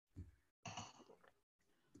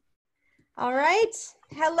All right.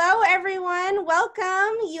 Hello, everyone.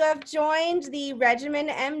 Welcome. You have joined the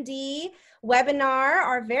RegimenMD webinar,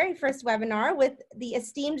 our very first webinar with the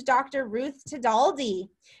esteemed Dr. Ruth Tedaldi.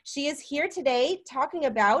 She is here today talking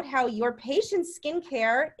about how your patient's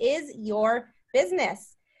skincare is your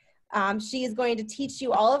business. She is going to teach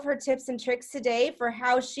you all of her tips and tricks today for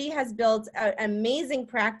how she has built an amazing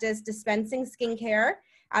practice dispensing skincare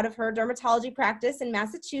out of her dermatology practice in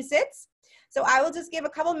Massachusetts. So I will just give a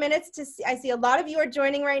couple minutes to see. I see a lot of you are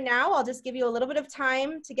joining right now. I'll just give you a little bit of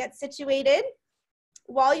time to get situated.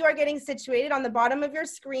 While you are getting situated, on the bottom of your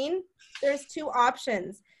screen, there's two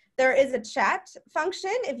options. There is a chat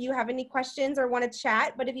function if you have any questions or want to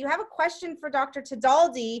chat. But if you have a question for Dr.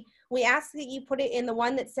 Tedaldi, we ask that you put it in the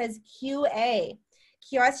one that says QA,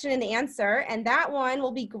 question and answer, and that one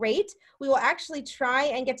will be great. We will actually try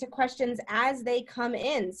and get to questions as they come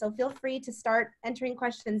in. So feel free to start entering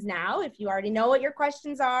questions now if you already know what your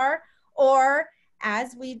questions are, or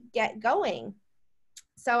as we get going.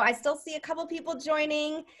 So I still see a couple people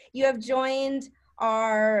joining. You have joined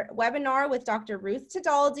our webinar with Dr. Ruth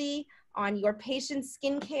Tedaldi on your patient's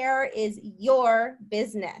skincare is your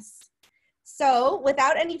business. So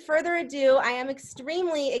without any further ado, I am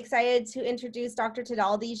extremely excited to introduce Dr.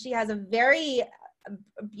 Tedaldi. She has a very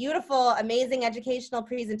beautiful, amazing educational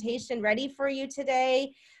presentation ready for you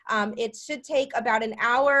today. It should take about an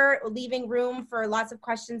hour, leaving room for lots of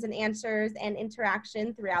questions and answers and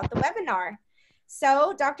interaction throughout the webinar.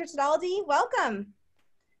 So Dr. Tedaldi, welcome.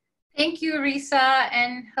 Thank you, Risa,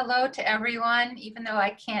 and hello to everyone. Even though I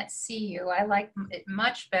can't see you, I like it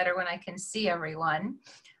much better when I can see everyone.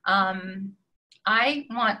 I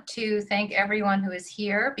want to thank everyone who is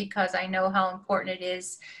here because I know how important it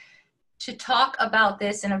is to talk about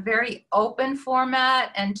this in a very open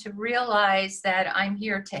format and to realize that I'm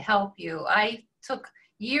here to help you. I took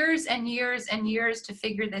years and years and years to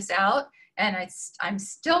figure this out, and I'm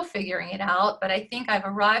still figuring it out, but I think I've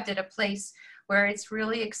arrived at a place where it's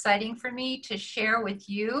really exciting for me to share with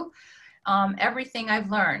you everything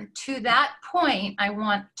I've learned. To that point, I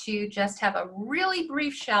want to just have a really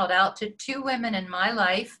brief shout out to two women in my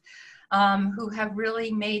life who have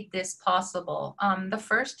really made this possible. The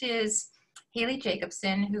first is Haley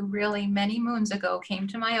Jacobson, who really many moons ago came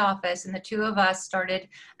to my office, and the two of us started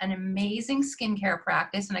an amazing skincare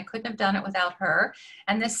practice, and I couldn't have done it without her.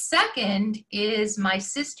 And the second is my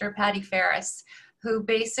sister, Patty Ferris, who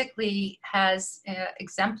basically has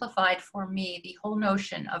exemplified for me the whole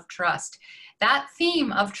notion of trust. That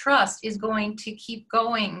theme of trust is going to keep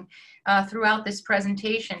going throughout this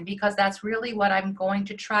presentation because that's really what I'm going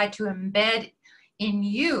to try to embed in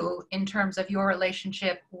you in terms of your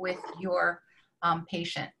relationship with your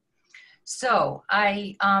patient. So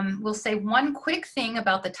I will say one quick thing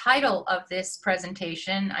about the title of this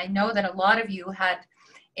presentation. I know that a lot of you had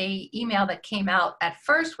an email that came out at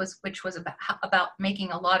first, which was about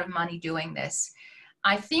making a lot of money doing this.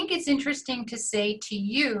 I think it's interesting to say to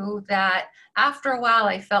you that after a while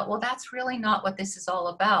I felt, well, that's really not what this is all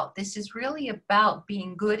about. This is really about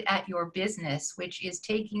being good at your business, which is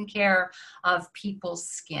taking care of people's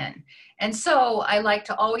skin. And so I like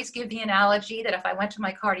to always give the analogy that if I went to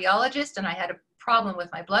my cardiologist and I had a problem with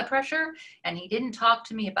my blood pressure and he didn't talk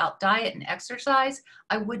to me about diet and exercise,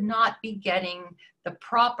 I would not be getting the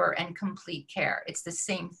proper and complete care. It's the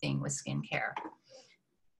same thing with skincare.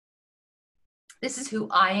 This is who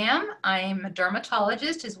I am. I'm a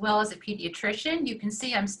dermatologist as well as a pediatrician. You can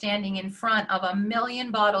see I'm standing in front of 1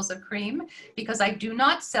 million bottles of cream because I do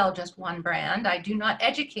not sell just one brand. I do not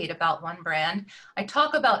educate about one brand. I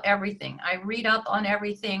talk about everything. I read up on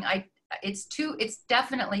everything. It's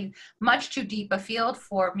definitely much too deep a field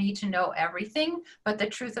for me to know everything, but the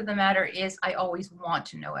truth of the matter is I always want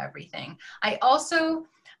to know everything. I also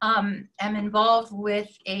am involved with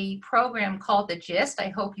a program called The Gist. I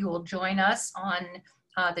hope you will join us on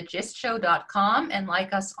thegistshow.com and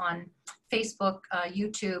like us on Facebook,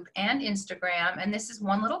 YouTube, and Instagram. And this is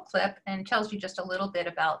one little clip and tells you just a little bit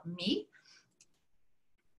about me.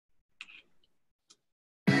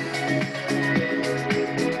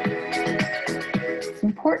 It's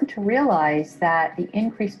important to realize that the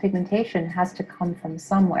increased pigmentation has to come from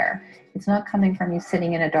somewhere. It's not coming from you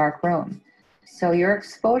sitting in a dark room. So your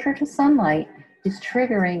exposure to sunlight is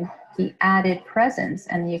triggering the added presence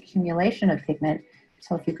and the accumulation of pigment.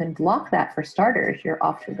 So if you can block that for starters, you're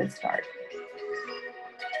off to a good start.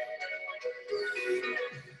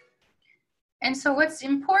 And so what's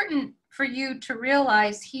important for you to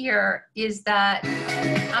realize here is that,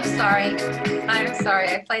 I'm sorry,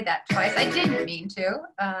 I played that twice. I didn't mean to.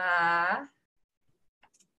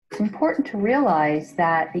 It's important to realize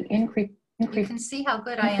that the increased You can see how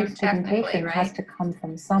good I am increased technically, pigmentation right? has to come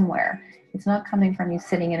from somewhere. It's not coming from you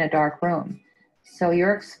sitting in a dark room. So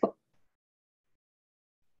your exposure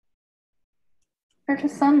to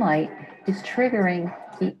sunlight is triggering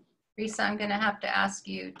the... Risa, I'm going to have to ask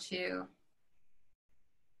you to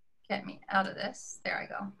get me out of this. There I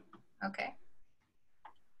go. Okay.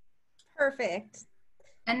 Perfect.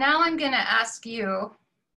 And now I'm going to ask you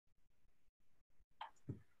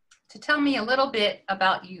to tell me a little bit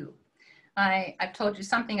about you. I've told you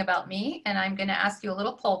something about me, and I'm going to ask you a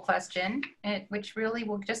little poll question, which really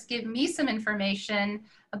will just give me some information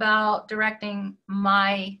about directing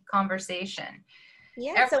my conversation.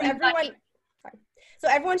 Yeah, so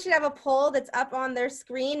everyone should have a poll that's up on their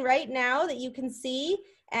screen right now that you can see.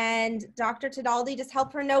 And Dr. Tedaldi, just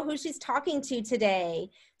help her know who she's talking to today.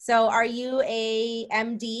 So are you a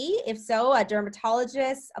MD? If so, a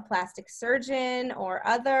dermatologist, a plastic surgeon, or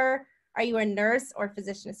other? Are you a nurse or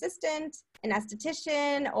physician assistant, an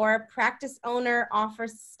esthetician, or a practice owner,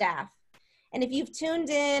 office staff? And if you've tuned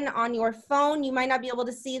in on your phone, you might not be able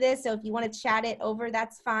to see this. So if you want to chat it over,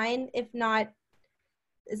 that's fine. If not,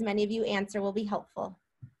 as many of you answer will be helpful.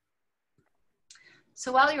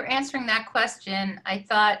 So while you're answering that question, I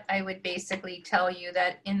thought I would basically tell you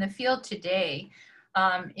that in the field today,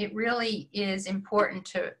 it really is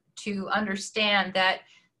important to understand that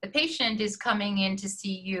the patient is coming in to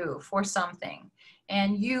see you for something,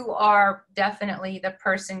 and you are definitely the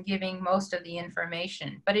person giving most of the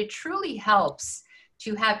information. But it truly helps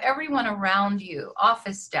to have everyone around you,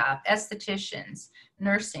 office staff, estheticians,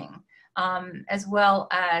 nursing, as well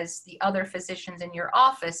as the other physicians in your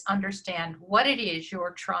office, understand what it is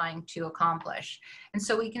you're trying to accomplish. And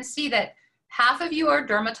so we can see that half of you are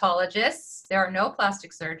dermatologists, there are no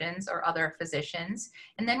plastic surgeons or other physicians,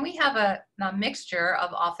 and then we have a mixture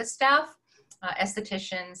of office staff,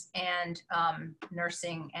 estheticians, and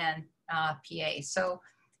nursing and PA. So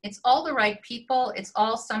it's all the right people. It's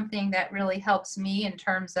all something that really helps me in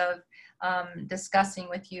terms of discussing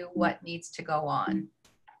with you what needs to go on.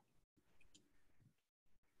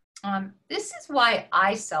 This is why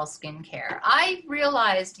I sell skincare. I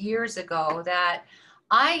realized years ago that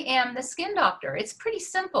I am the skin doctor. It's pretty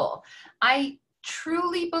simple. I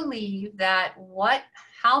truly believe that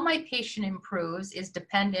how my patient improves is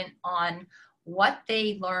dependent on what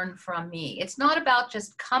they learn from me. It's not about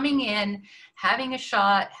just coming in, having a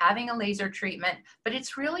shot, having a laser treatment, but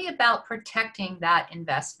it's really about protecting that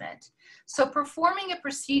investment. So performing a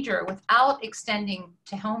procedure without extending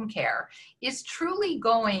to home care is truly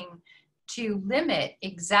going to limit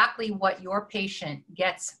exactly what your patient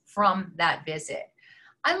gets from that visit.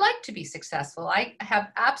 I like to be successful. I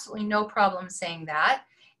have absolutely no problem saying that.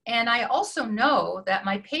 And I also know that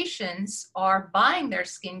my patients are buying their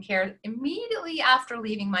skincare immediately after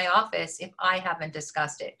leaving my office if I haven't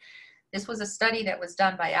discussed it. This was a study that was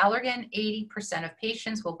done by Allergan. 80% of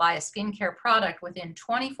patients will buy a skincare product within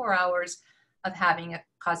 24 hours of having a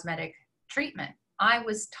cosmetic treatment. I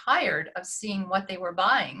was tired of seeing what they were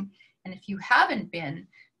buying. And if you haven't been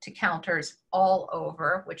to counters all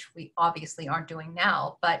over, which we obviously aren't doing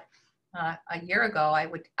now, but a year ago, I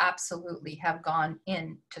would absolutely have gone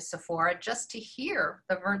in to Sephora just to hear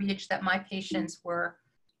the verbiage that my patients were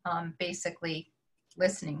basically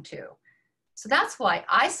listening to. So that's why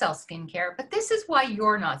I sell skincare, but this is why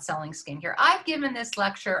you're not selling skincare. I've given this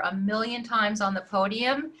lecture 1,000,000 times on the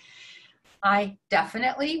podium. I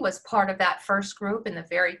definitely was part of that first group in the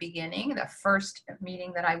very beginning, the first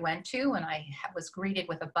meeting that I went to, and I was greeted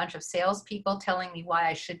with a bunch of salespeople telling me why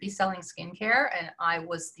I should be selling skincare, and I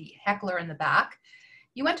was the heckler in the back.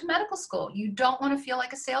 You went to medical school. You don't want to feel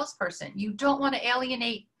like a salesperson. You don't want to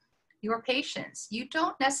alienate your patients. You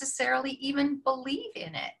don't necessarily even believe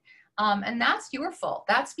in it. And that's your fault.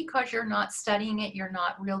 That's because you're not studying it. You're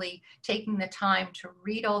not really taking the time to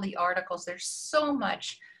read all the articles. There's so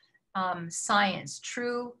much science,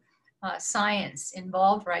 true science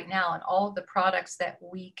involved right now in all of the products that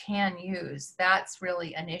we can use. That's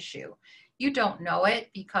really an issue. You don't know it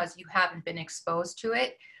because you haven't been exposed to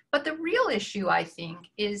it. But the real issue, I think,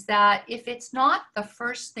 is that if it's not the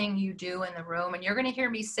first thing you do in the room, and you're going to hear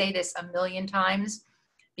me say this 1,000,000 times,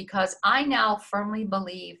 because I now firmly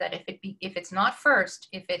believe that if it's not first,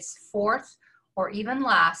 if it's fourth or even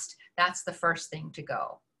last, that's the first thing to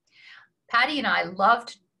go. Patty and I love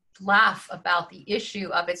to laugh about the issue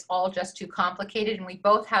of it's all just too complicated, and we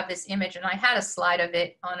both have this image, and I had a slide of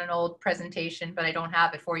it on an old presentation, but I don't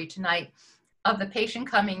have it for you tonight, of the patient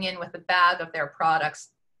coming in with a bag of their products.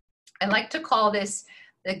 I like to call this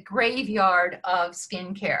the graveyard of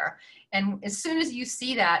skincare. And as soon as you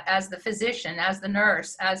see that as the physician, as the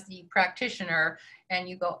nurse, as the practitioner, and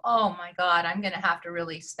you go, oh my God, I'm going to have to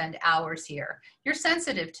really spend hours here. You're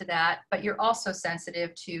sensitive to that, but you're also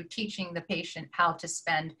sensitive to teaching the patient how to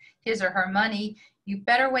spend his or her money. You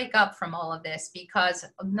better wake up from all of this, because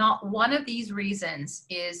not one of these reasons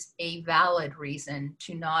is a valid reason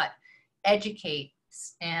to not educate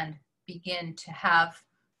and begin to have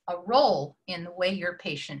a role in the way your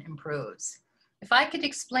patient improves. If I could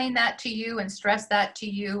explain that to you and stress that to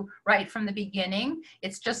you right from the beginning,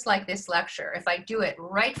 it's just like this lecture. If I do it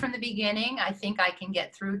right from the beginning, I think I can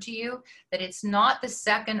get through to you that it's not the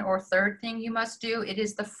second or third thing you must do, it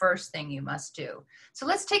is the first thing you must do. So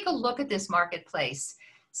let's take a look at this marketplace.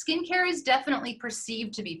 Skincare is definitely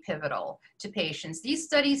perceived to be pivotal to patients. These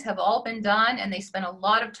studies have all been done, and they spend a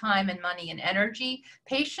lot of time and money and energy.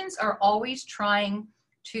 Patients are always trying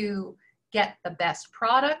to get the best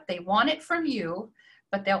product. They want it from you,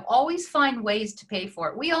 but they'll always find ways to pay for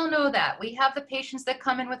it. We all know that. We have the patients that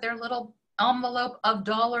come in with their little envelope of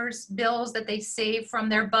dollars bills that they save from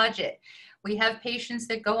their budget. We have patients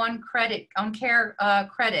that go on credit, on care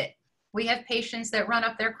credit. We have patients that run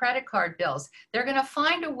up their credit card bills. They're going to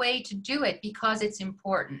find a way to do it because it's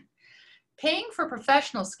important. Paying for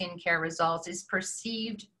professional skincare results is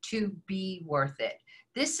perceived to be worth it.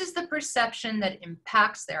 This is the perception that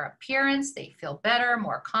impacts their appearance. They feel better,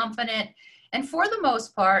 more confident, and for the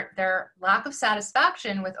most part, their lack of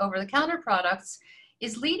satisfaction with over-the-counter products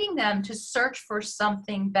is leading them to search for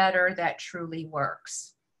something better that truly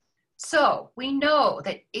works. So we know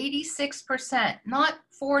that 86%, not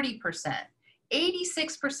 40%,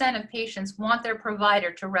 86% of patients want their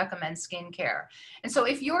provider to recommend skincare. And so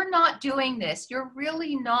if you're not doing this, you're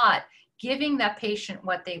really not giving that patient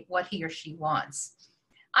what he or she wants.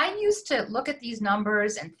 I used to look at these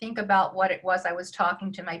numbers and think about what it was I was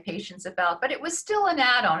talking to my patients about, but it was still an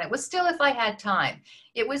add-on. It was still if I had time.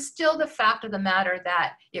 It was still the fact of the matter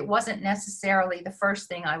that it wasn't necessarily the first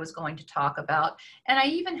thing I was going to talk about. And I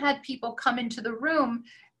even had people come into the room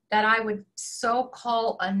that I would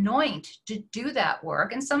so-called anoint to do that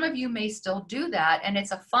work. And some of you may still do that, and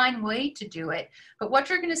it's a fine way to do it. But what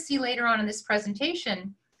you're going to see later on in this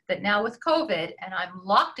presentation, that now with COVID and I'm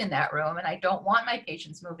locked in that room and I don't want my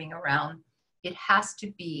patients moving around, it has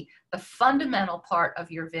to be the fundamental part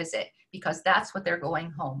of your visit, because that's what they're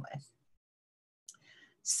going home with.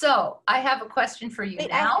 So I have a question for you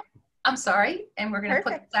now. I'm sorry, and we're going to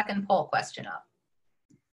put the second poll question up.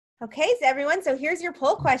 Okay, so everyone, so here's your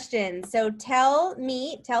poll question. So tell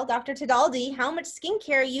Dr. Tedaldi how much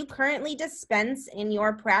skincare you currently dispense in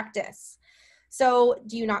your practice. So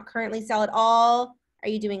do you not currently sell at all? Are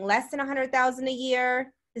you doing less than 100,000 a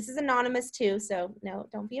year? This is anonymous too, so no,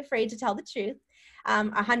 don't be afraid to tell the truth.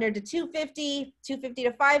 100 to 250, 250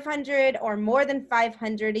 to 500, or more than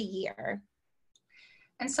 500 a year.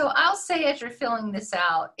 And so I'll say, as you're filling this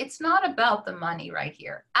out, it's not about the money right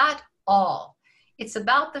here at all. It's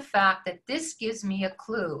about the fact that this gives me a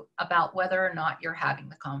clue about whether or not you're having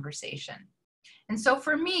the conversation. And so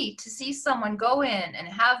for me to see someone go in and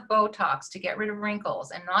have Botox to get rid of wrinkles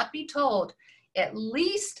and not be told at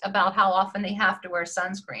least about how often they have to wear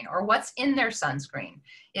sunscreen or what's in their sunscreen,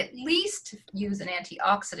 at least use an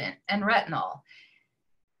antioxidant and retinol,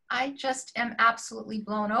 I just am absolutely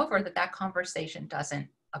blown over that that conversation doesn't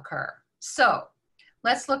occur. So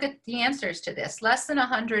let's look at the answers to this. Less than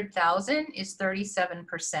 100,000 is 37%.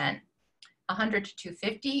 100 to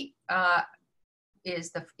 250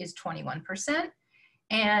 is 21%.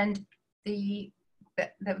 And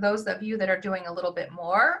those of you that are doing a little bit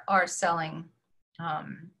more are selling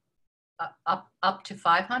up to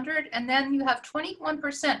 500. And then you have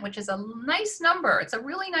 21%, which is a nice number. It's a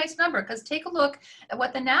really nice number, because take a look at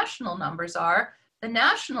what the national numbers are. The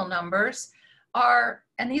national numbers are,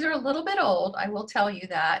 and these are a little bit old, I will tell you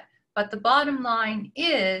that, but the bottom line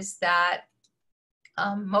is that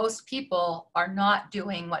most people are not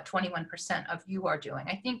doing what 21% of you are doing.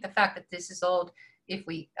 I think the fact that this is old, if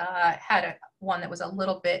we had one that was a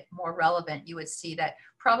little bit more relevant, you would see that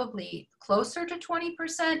probably closer to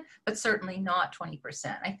 20%, but certainly not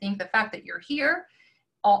 20%. I think the fact that you're here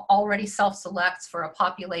already self-selects for a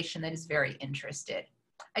population that is very interested.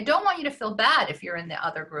 I don't want you to feel bad if you're in the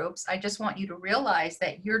other groups. I just want you to realize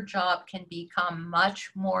that your job can become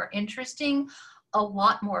much more interesting, a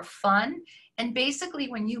lot more fun. And basically,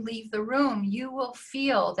 when you leave the room, you will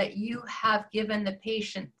feel that you have given the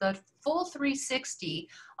patient the full 360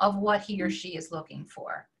 of what he or she is looking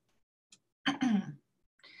for.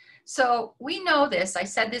 So we know this. I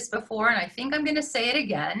said this before, and I think I'm going to say it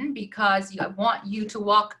again, because I want you to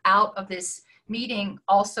walk out of this meeting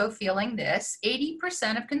also feeling this: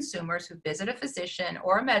 80% of consumers who visit a physician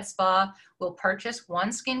or a med spa will purchase one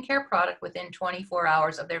skincare product within 24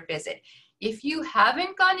 hours of their visit. If you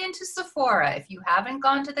haven't gone into Sephora, if you haven't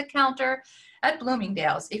gone to the counter at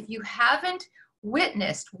Bloomingdale's, if you haven't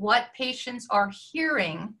witnessed what patients are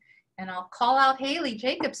hearing, and I'll call out Haley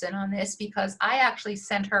Jacobson on this because I actually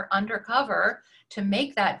sent her undercover to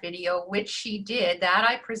make that video, which she did, that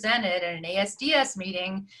I presented at an ASDS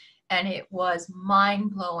meeting, and it was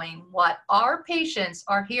mind-blowing what our patients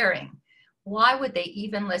are hearing. Why would they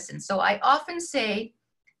even listen? So I often say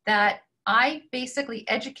that I basically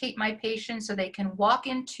educate my patients so they can walk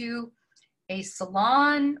into a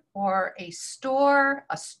salon or a store,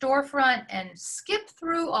 a storefront, and skip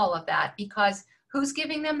through all of that, because who's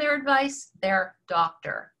giving them their advice? Their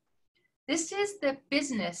doctor. This is the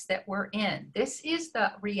business that we're in. This is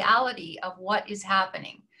the reality of what is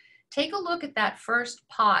happening. Take a look at that first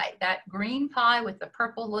pie, that green pie with the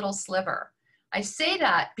purple little sliver. I say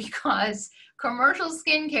that because commercial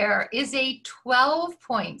skincare is a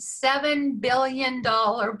 $12.7 billion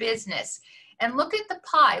business. And look at the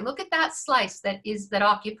pie, look at that slice that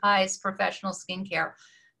occupies professional skincare.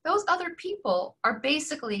 Those other people are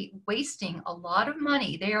basically wasting a lot of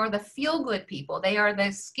money. They are the feel-good people. They are the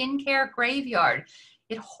skincare graveyard.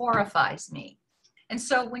 It horrifies me. And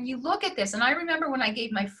so when you look at this, and I remember when I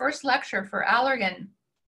gave my first lecture for Allergan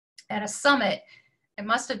at a summit, it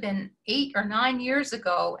must have been 8 or 9 years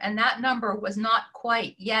ago, and that number was not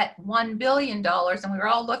quite yet $1 billion. And we were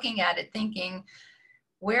all looking at it thinking,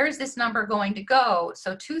 where is this number going to go?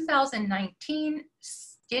 So 2019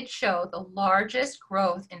 did show the largest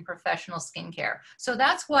growth in professional skincare. So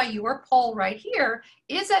that's why your poll right here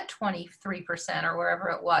is at 23% or wherever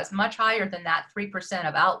it was, much higher than that 3%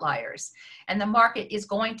 of outliers. And the market is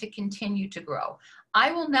going to continue to grow.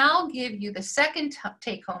 I will now give you the second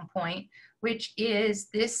take-home point, which is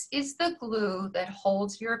this is the glue that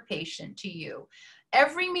holds your patient to you.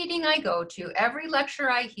 Every meeting I go to, every lecture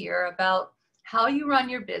I hear about how you run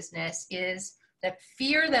your business is that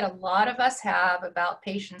fear that a lot of us have about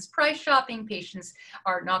patients price shopping. Patients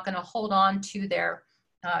are not going to hold on to their,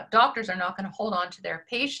 doctors are not going to hold on to their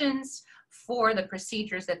patients for the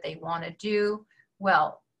procedures that they want to do.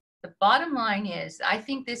 Well, the bottom line is, I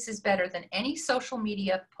think this is better than any social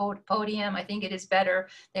media podium. I think it is better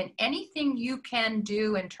than anything you can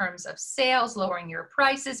do in terms of sales, lowering your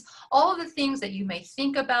prices, all of the things that you may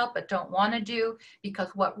think about but don't want to do, because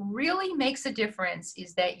what really makes a difference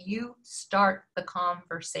is that you start the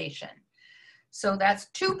conversation. So that's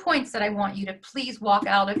 2 points that I want you to please walk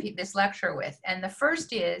out of this lecture with. And the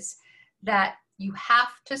first is that you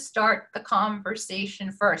have to start the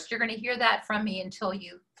conversation first. You're going to hear that from me until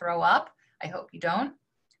you throw up. I hope you don't.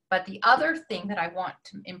 But the other thing that I want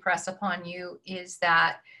to impress upon you is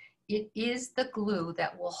that it is the glue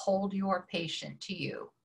that will hold your patient to you.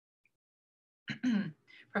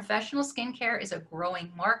 Professional skincare is a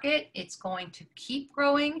growing market. It's going to keep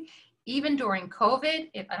growing. Even during COVID,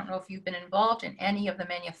 I don't know if you've been involved in any of the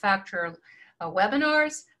manufacturer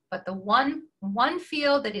webinars, but the one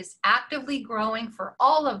field that is actively growing for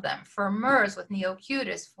all of them, for MERS, with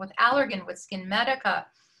Neocutis, with Allergan, with SkinMedica,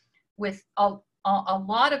 with a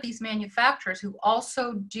lot of these manufacturers who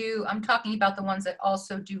also do, I'm talking about the ones that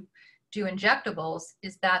also do injectables,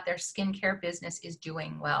 is that their skincare business is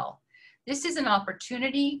doing well. This is an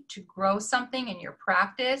opportunity to grow something in your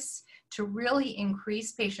practice, to really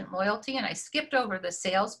increase patient loyalty. And I skipped over the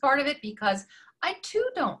sales part of it because I too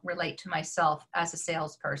don't relate to myself as a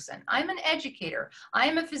salesperson. I'm an educator. I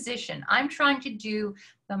am a physician. I'm trying to do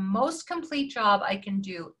the most complete job I can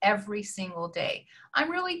do every single day. I'm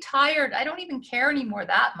really tired. I don't even care anymore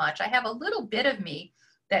that much. I have a little bit of me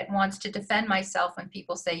that wants to defend myself when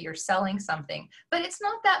people say you're selling something, but it's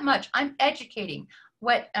not that much. I'm educating.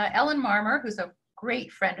 What Ellen Marmer, who's a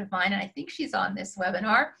great friend of mine, and I think she's on this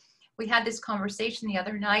webinar, we had this conversation the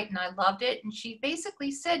other night and I loved it. And she basically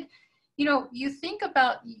said, you know, you think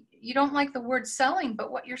about, you don't like the word selling,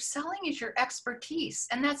 but what you're selling is your expertise.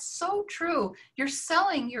 And that's so true. You're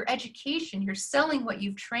selling your education. You're selling what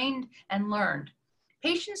you've trained and learned.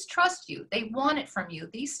 Patients trust you. They want it from you.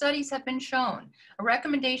 These studies have been shown. A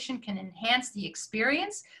recommendation can enhance the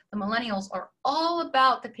experience. The millennials are all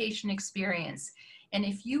about the patient experience. And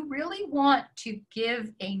if you really want to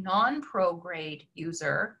give a non-pro grade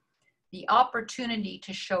user the opportunity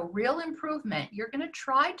to show real improvement, you're going to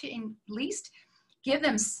try to at least give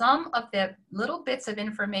them some of the little bits of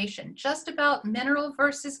information just about mineral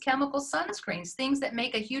versus chemical sunscreens, things that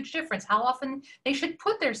make a huge difference, how often they should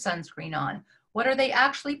put their sunscreen on, what are they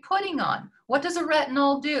actually putting on, what does a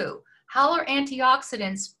retinol do, how are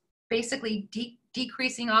antioxidants basically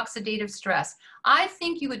decreasing oxidative stress. I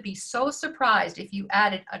think you would be so surprised if you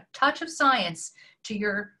added a touch of science to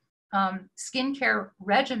your skincare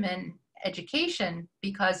regimen education,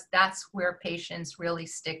 because that's where patients really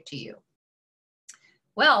stick to you.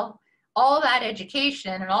 Well, all that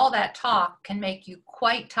education and all that talk can make you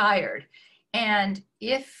quite tired. And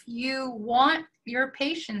if you want your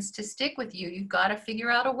patients to stick with you, you've got to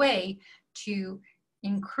figure out a way to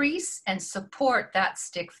increase and support that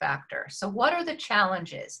stick factor. So what are the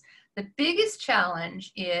challenges? The biggest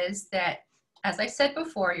challenge is that, as I said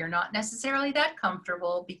before, you're not necessarily that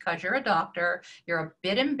comfortable because you're a doctor, you're a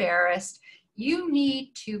bit embarrassed. You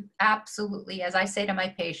need to absolutely, as I say to my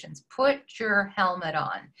patients, put your helmet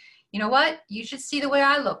on. You know what? You should see the way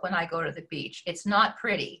I look when I go to the beach. It's not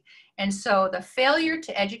pretty. And so the failure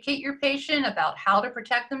to educate your patient about how to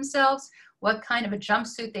protect themselves, what kind of a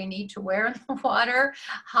jumpsuit they need to wear in the water,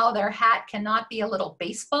 how their hat cannot be a little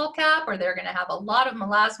baseball cap or they're going to have a lot of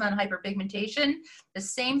melasma and hyperpigmentation. The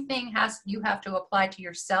same thing you have to apply to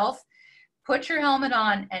yourself. Put your helmet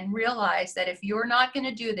on and realize that if you're not going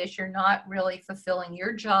to do this, you're not really fulfilling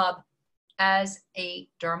your job as a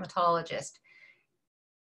dermatologist.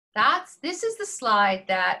 This is the slide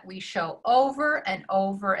that we show over and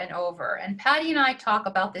over and over. And Patty and I talk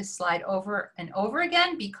about this slide over and over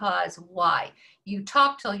again because why? You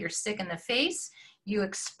talk till you're sick in the face, you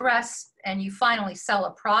express, and you finally sell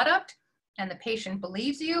a product, and the patient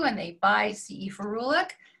believes you and they buy CE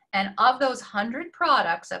Ferulic. And of those 100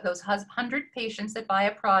 products, of those 100 patients that buy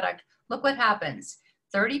a product, look what happens.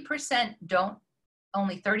 30% don't,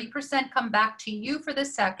 only 30% come back to you for the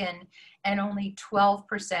second, and only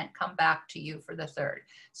 12% come back to you for the third.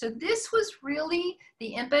 So this was really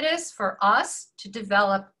the impetus for us to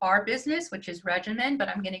develop our business, which is Regimen, but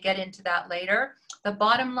I'm going to get into that later. The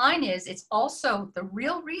bottom line is it's also the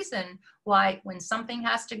real reason why when something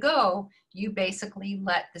has to go, you basically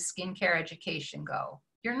let the skincare education go.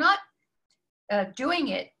 You're not doing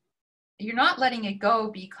it. You're not letting it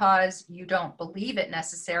go because you don't believe it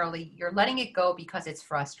necessarily. You're letting it go because it's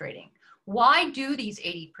frustrating. Why do these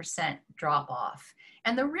 80% drop off?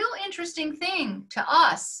 And the real interesting thing to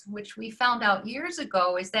us, which we found out years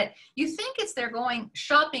ago, is that you think they're going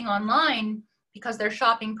shopping online because they're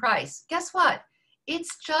shopping price. Guess what?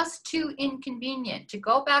 It's just too inconvenient to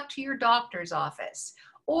go back to your doctor's office,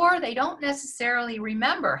 or they don't necessarily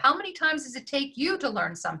remember. How many times does it take you to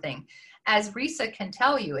learn something? As Risa can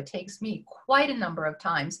tell you, it takes me quite a number of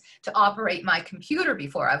times to operate my computer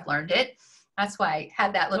before I've learned it. That's why I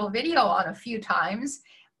had that little video on a few times.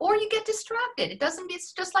 Or you get distracted.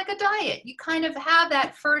 It's just like a diet. You kind of have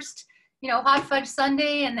that first, hot fudge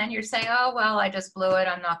sundae, and then you're saying, oh, well, I just blew it.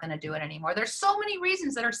 I'm not going to do it anymore. There's so many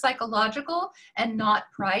reasons that are psychological and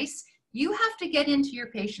not price. You have to get into your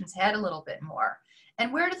patient's head a little bit more.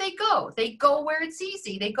 And where do they go? They go where it's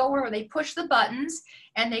easy. They go where they push the buttons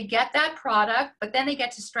and they get that product, but then they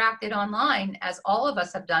get distracted online, as all of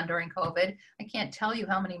us have done during COVID. I can't tell you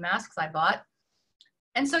how many masks I bought.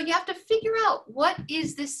 And so you have to figure out, what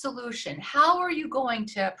is this solution? How are you going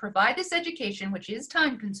to provide this education, which is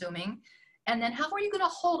time consuming? And then how are you going to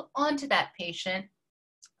hold on to that patient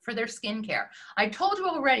for their skincare? I told you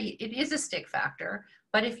already, it is a stick factor,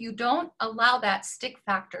 but if you don't allow that stick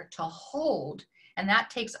factor to hold, and that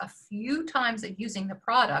takes a few times of using the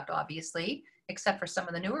product, obviously, except for some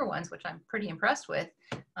of the newer ones, which I'm pretty impressed with.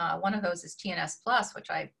 One of those is TNS Plus, which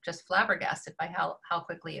I just flabbergasted by how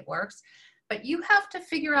quickly it works. But you have to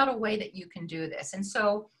figure out a way that you can do this. And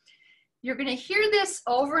so you're going to hear this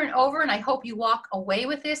over and over, and I hope you walk away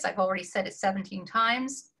with this. I've already said it 17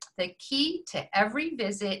 times. The key to every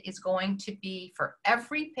visit is going to be, for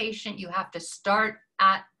every patient, you have to start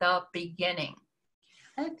at the beginning.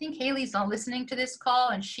 I think Haley's not listening to this call,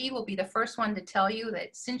 and she will be the first one to tell you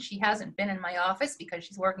that since she hasn't been in my office because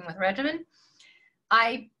she's working with Regimen,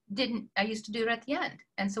 I used to do it at the end.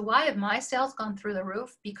 And so why have my sales gone through the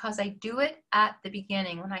roof? Because I do it at the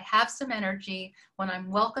beginning, when I have some energy, when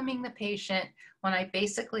I'm welcoming the patient, when I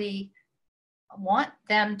basically want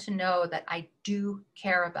them to know that I do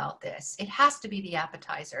care about this. It has to be the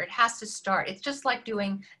appetizer. It has to start. It's just like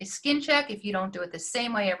doing a skin check. If you don't do it the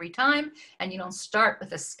same way every time, and you don't start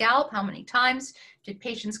with a scalp, how many times did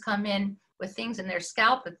patients come in with things in their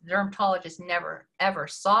scalp that the dermatologist never ever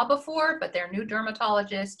saw before, but their new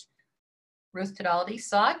dermatologist, Ruth Tedaldi,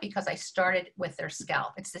 saw it because I started with their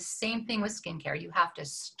scalp. It's the same thing with skincare. You have to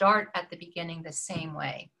start at the beginning the same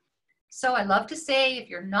way. So I love to say, if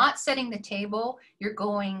you're not setting the table, you're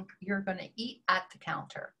going to eat at the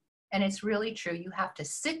counter. And it's really true. You have to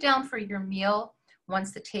sit down for your meal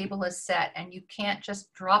once the table is set, and you can't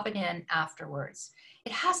just drop it in afterwards.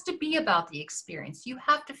 It has to be about the experience. You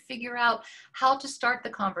have to figure out how to start the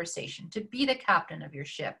conversation, to be the captain of your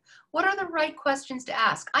ship. What are the right questions to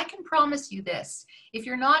ask? I can promise you this. If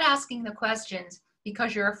you're not asking the questions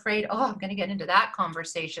because you're afraid, oh, I'm going to get into that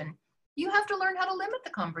conversation, you have to learn how to limit the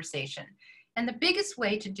conversation. And the biggest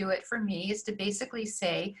way to do it for me is to basically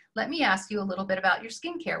say, let me ask you a little bit about your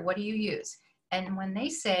skincare. What do you use? And when they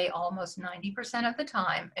say almost 90% of the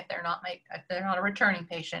time, if they're not a returning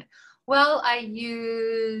patient, well, I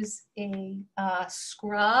use a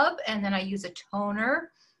scrub, and then I use a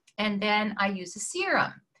toner, and then I use a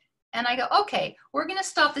serum. And I go, okay, we're going to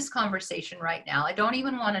stop this conversation right now. I don't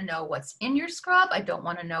even want to know what's in your scrub. I don't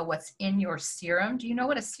want to know what's in your serum. Do you know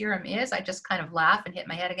what a serum is? I just kind of laugh and hit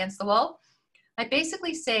my head against the wall. I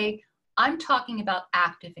basically say, I'm talking about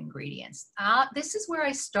active ingredients. This is where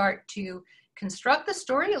I start to construct the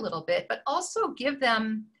story a little bit, but also give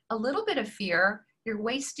them a little bit of fear. You're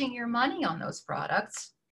wasting your money on those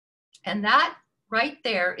products. And that right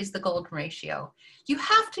there is the golden ratio. You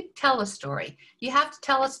have to tell a story. You have to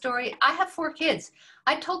tell a story. I have 4 kids.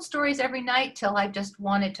 I told stories every night till I just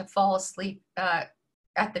wanted to fall asleep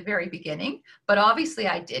at the very beginning, but obviously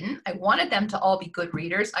I didn't. I wanted them to all be good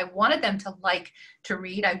readers. I wanted them to like to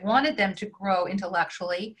read. I wanted them to grow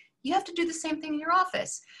intellectually. You have to do the same thing in your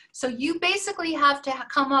office. So you basically have to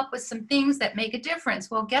come up with some things that make a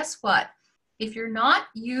difference. Well, guess what? If you're not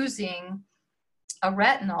using a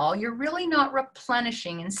retinol, you're really not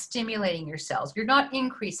replenishing and stimulating your cells. You're not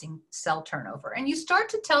increasing cell turnover. And you start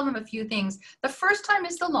to tell them a few things. The first time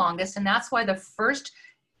is the longest, and that's why the first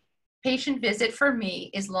patient visit for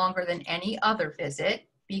me is longer than any other visit,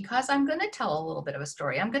 because I'm going to tell a little bit of a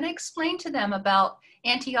story. I'm going to explain to them about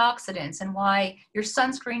antioxidants and why your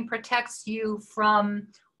sunscreen protects you from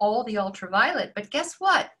all the ultraviolet. But guess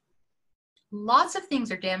what? Lots of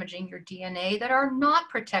things are damaging your DNA that are not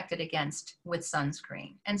protected against with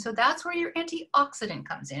sunscreen. And so that's where your antioxidant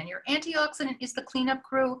comes in. Your antioxidant is the cleanup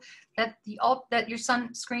crew that your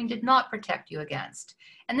sunscreen did not protect you against.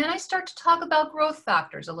 And then I start to talk about growth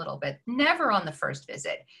factors a little bit, never on the first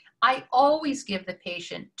visit. I always give the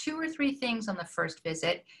patient 2 or 3 things on the first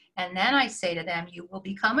visit, and then I say to them, you will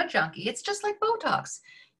become a junkie. It's just like Botox.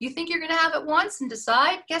 You think you're going to have it once and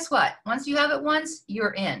decide? Guess what? Once you have it once,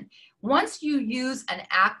 you're in. Once you use an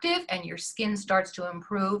active and your skin starts to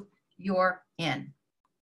improve, you're in.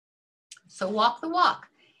 So walk the walk.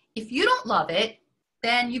 If you don't love it,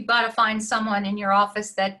 then you've got to find someone in your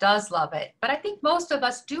office that does love it. But I think most of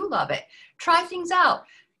us do love it. Try things out.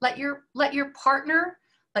 Let your partner,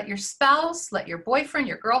 let your spouse, let your boyfriend,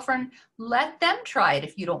 your girlfriend, let them try it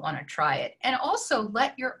if you don't want to try it. And also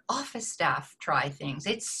let your office staff try things.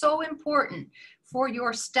 It's so important for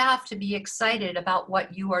your staff to be excited about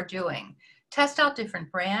what you are doing. Test out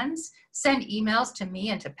different brands, send emails to me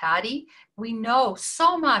and to Patty. We know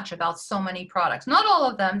so much about so many products. Not all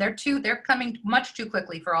of them, they're coming much too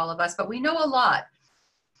quickly for all of us, but we know a lot.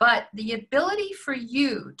 But the ability for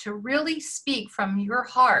you to really speak from your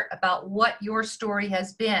heart about what your story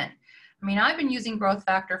has been. I mean, I've been using growth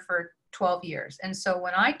factor for 12 years. And so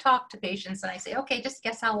when I talk to patients and I say, okay, just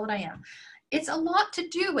guess how old I am. It's a lot to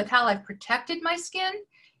do with how I've protected my skin,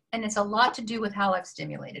 and it's a lot to do with how I've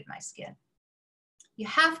stimulated my skin. You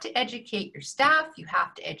have to educate your staff, you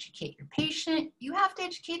have to educate your patient, you have to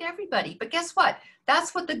educate everybody. But guess what?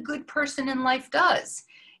 That's what the good person in life does.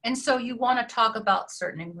 And so you want to talk about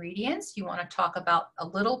certain ingredients, you want to talk about a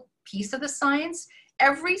little piece of the science.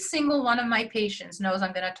 Every single one of my patients knows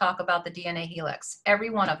I'm going to talk about the DNA helix, every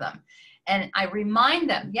one of them. And I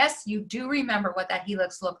remind them, yes, you do remember what that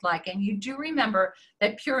helix looked like, and you do remember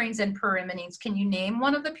that purines and pyrimidines. Can you name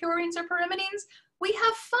one of the purines or pyrimidines? We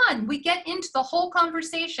have fun. We get into the whole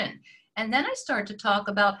conversation. And then I start to talk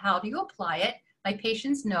about how do you apply it. My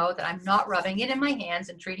patients know that I'm not rubbing it in my hands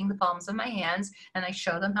and treating the palms of my hands, and I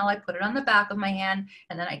show them how I put it on the back of my hand,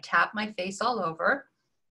 and then I tap my face all over.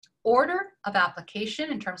 Order of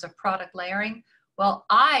application in terms of product layering. Well,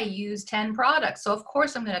 I use 10 products, so of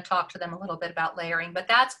course I'm going to talk to them a little bit about layering, but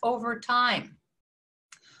that's over time.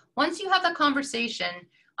 Once you have the conversation,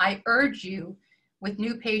 I urge you with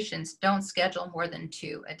new patients, don't schedule more than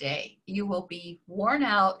 2 a day. You will be worn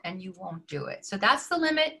out and you won't do it. So that's the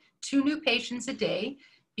limit, 2 new patients a day,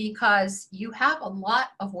 because you have a lot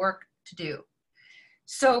of work to do.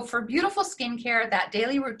 So for beautiful skincare, that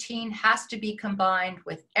daily routine has to be combined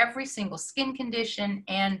with every single skin condition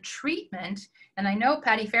and treatment. And I know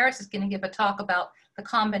Patty Ferris is going to give a talk about the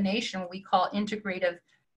combination we call integrative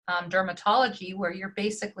dermatology, where you're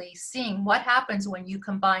basically seeing what happens when you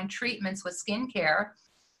combine treatments with skincare.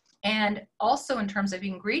 And also in terms of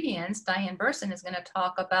ingredients, Diane Burson is going to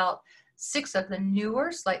talk about 6 of the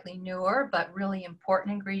newer, slightly newer, but really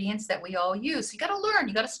important ingredients that we all use. So you got to learn,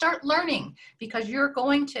 you got to start learning, because you're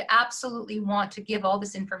going to absolutely want to give all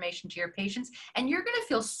this information to your patients, and you're going to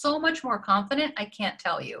feel so much more confident, I can't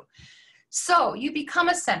tell you. So you become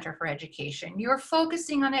a center for education. You're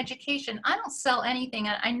focusing on education. I don't sell anything.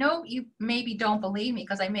 And I know you maybe don't believe me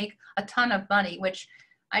because I make a ton of money, which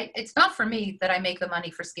it's not for me that I make the money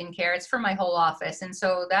for skincare. It's for my whole office. And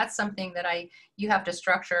so that's something that you have to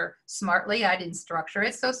structure smartly. I didn't structure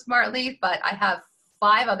it so smartly, but I have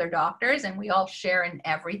 5 other doctors and we all share in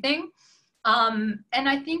everything. And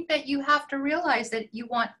I think that you have to realize that you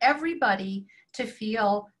want everybody to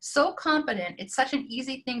feel so competent. It's such an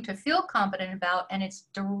easy thing to feel competent about, and it's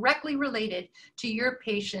directly related to your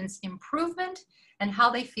patient's improvement and how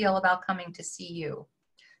they feel about coming to see you.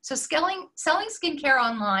 So selling skincare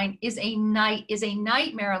online is a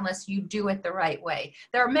nightmare unless you do it the right way.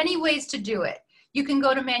 There are many ways to do it. You can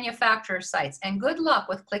go to manufacturer sites, and good luck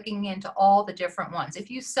with clicking into all the different ones.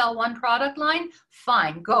 If you sell one product line,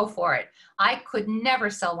 fine, go for it. I could never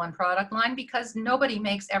sell one product line because nobody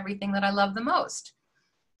makes everything that I love the most.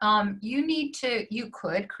 You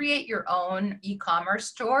could create your own e-commerce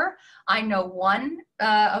store. I know one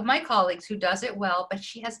of my colleagues who does it well, but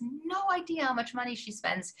she has no idea how much money she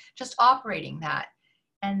spends just operating that.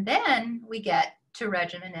 And then we get to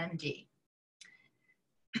RegimenMD.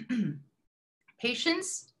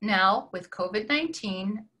 Patients now with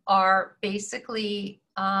COVID-19 are basically,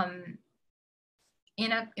 we're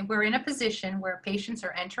in a position where patients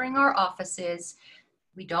are entering our offices.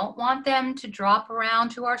 We don't want them to drop around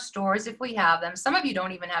to our stores if we have them. Some of you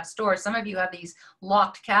don't even have stores. Some of you have these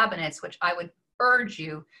locked cabinets, which I would urge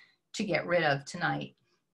you to get rid of tonight.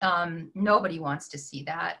 Nobody wants to see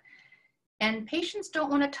that. And patients don't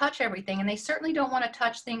want to touch everything, and they certainly don't want to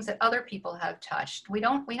touch things that other people have touched. We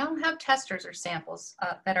don't have testers or samples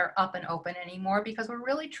that are up and open anymore, because we're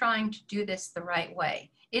really trying to do this the right way.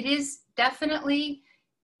 It is definitely,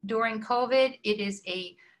 during COVID, it is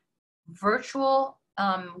a virtual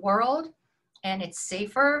world, and it's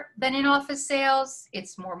safer than in-office sales.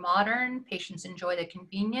 It's more modern. Patients enjoy the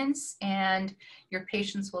convenience, and your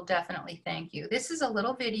patients will definitely thank you. This is a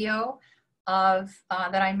little video that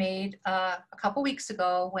I made a couple weeks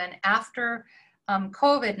ago, when after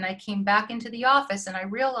COVID, and I came back into the office and I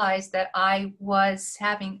realized that I was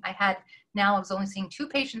only seeing 2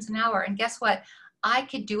 patients an hour, and guess what? I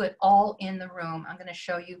could do it all in the room. I'm going to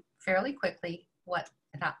show you fairly quickly what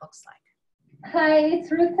that looks like. Hi,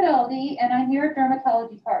 it's Ruth Tedaldi, and I'm here at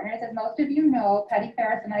Dermatology Partners. As most of you know, Patty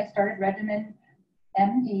Ferris and I started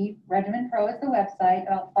RegimenMD, RegimenPro is the website,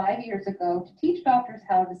 about 5 years ago to teach doctors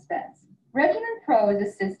how to dispense. RegimenPro is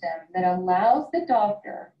a system that allows the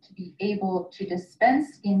doctor to be able to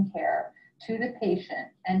dispense skincare to the patient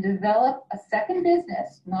and develop a second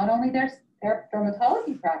business, not only their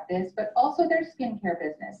dermatology practice, but also their skincare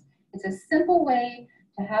business. It's a simple way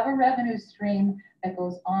to have a revenue stream that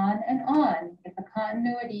goes on and on if the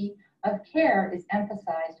continuity of care is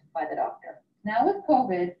emphasized by the doctor. Now with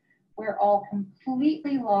COVID, we're all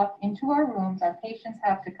completely locked into our rooms. Our patients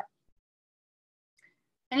have to come.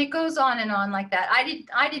 And it goes on and on like that.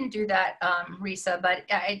 I didn't do that, Risa, but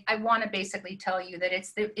I want to basically tell you that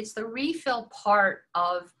it's the refill part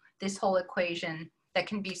of this whole equation that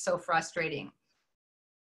can be so frustrating.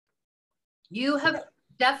 You have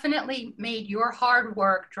definitely made your hard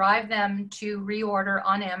work drive them to reorder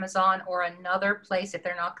on Amazon or another place if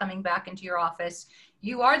they're not coming back into your office.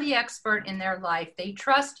 You are the expert in their life. They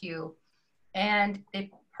trust you. And the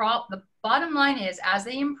bottom line is, as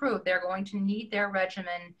they improve, they're going to need their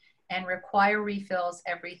regimen and require refills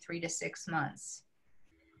every 3 to 6 months.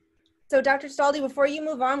 So Dr. Tedaldi, before you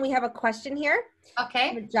move on, we have a question here.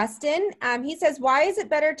 Okay. From Justin. He says, why is it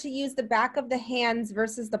better to use the back of the hands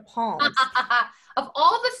versus the palms? Of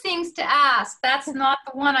all the things to ask, that's not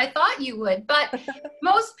the one I thought you would. But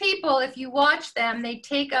most people, if you watch them, they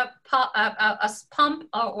take a pump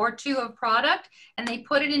or 2 of product and they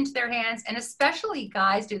put it into their hands. And especially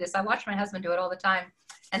guys do this. I watch my husband do it all the time.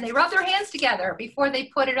 And they rub their hands together before they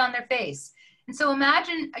put it on their face. And so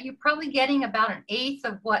imagine you're probably getting about 1/8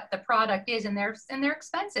 of what the product is, and they're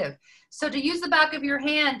expensive. So to use the back of your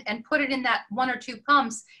hand and put it in that 1 or 2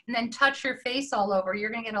 pumps and then touch your face all over,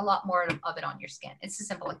 you're going to get a lot more of it on your skin. It's as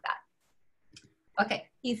simple as that. Okay.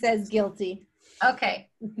 He says guilty.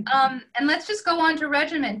 Okay. And let's just go on to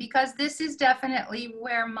regimen, because this is definitely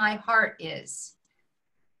where my heart is.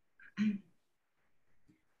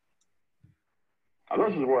 Now,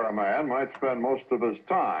 this is where a man might spend most of his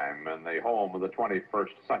time in the home of the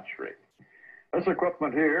 21st century. This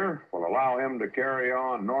equipment here will allow him to carry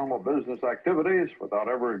on normal business activities without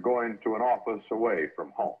ever going to an office away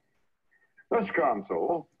from home. This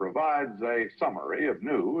console provides a summary of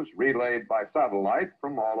news relayed by satellite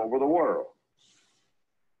from all over the world.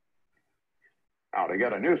 Now, to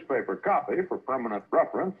get a newspaper copy for permanent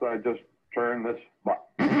reference, I just turn this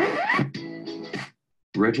button.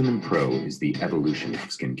 RegimenPro is the evolution of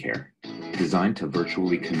skincare, designed to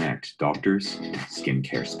virtually connect doctors,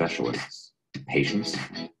 skincare specialists, patients,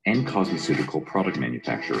 and cosmeceutical product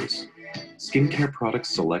manufacturers. Skincare products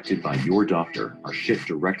selected by your doctor are shipped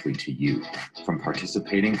directly to you from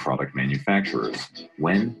participating product manufacturers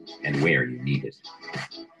when and where you need it.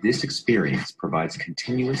 This experience provides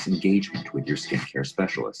continuous engagement with your skincare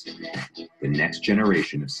specialist. The next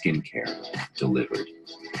generation of skincare delivered.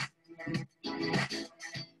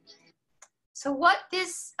 So what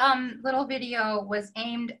this little video was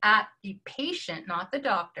aimed at the patient, not the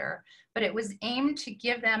doctor, but it was aimed to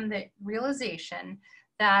give them the realization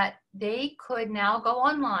that they could now go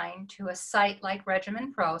online to a site like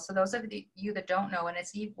RegimenPro. So those of you that don't know, and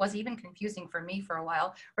it was even confusing for me for a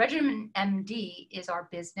while, RegimenMD is our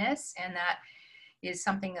business, and that is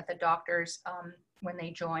something that the doctors, when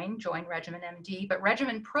they join RegimenMD. But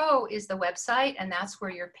RegimenPro is the website, and that's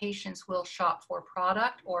where your patients will shop for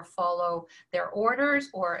product or follow their orders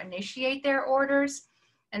or initiate their orders.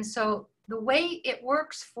 And so the way it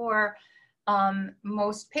works for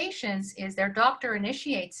most patients is their doctor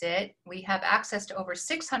initiates it. We have access to over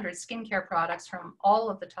 600 skincare products from all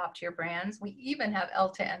of the top tier brands. We even have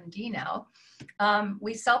L2MD now.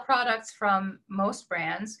 We sell products from most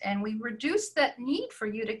brands, and we reduce that need for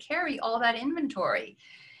you to carry all that inventory.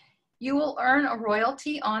 You will earn a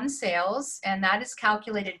royalty on sales, and that is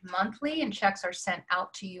calculated monthly, and checks are sent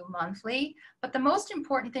out to you monthly. But the most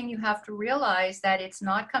important thing you have to realize that it's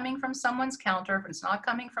not coming from someone's counter, it's not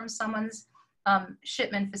coming from someone's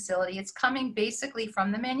shipment facility. It's coming basically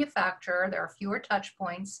from the manufacturer. There are fewer touch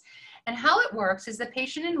points. And how it works is the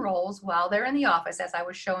patient enrolls while they're in the office, as I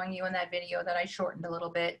was showing you in that video that I shortened a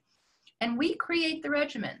little bit. And we create the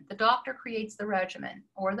regimen. The doctor creates the regimen,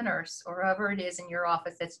 or the nurse, or whoever it is in your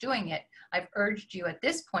office that's doing it. I've urged you at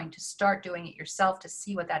this point to start doing it yourself to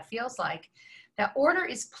see what that feels like. That order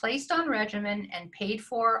is placed on Regimen and paid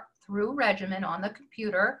for through Regimen on the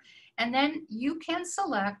computer. And then you can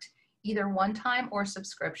select either one-time or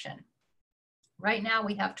subscription. Right now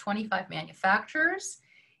we have 25 manufacturers,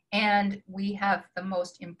 and we have the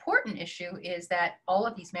most important issue is that all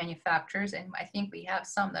of these manufacturers, and I think we have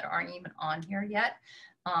some that aren't even on here yet,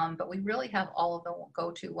 but we really have all of the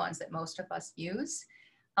go-to ones that most of us use.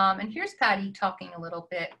 And here's Patty talking a little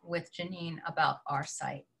bit with Janine about our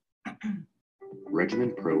site.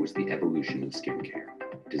 RegimenPro is the evolution of skincare,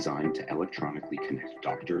 designed to electronically connect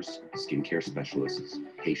doctors, skincare specialists,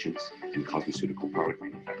 patients, and cosmeceutical product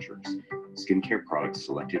manufacturers. Skincare products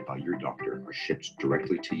selected by your doctor are shipped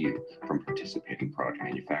directly to you from participating product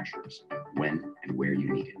manufacturers when and where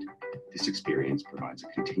you need it. This experience provides a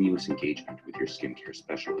continuous engagement with your skincare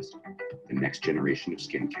specialist. The next generation of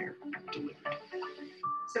skincare delivered.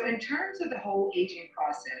 So in terms of the whole aging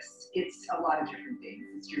process, it's a lot of different things.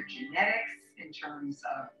 It's your genetics in terms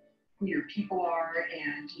of who your people are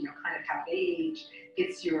and, kind of how they age.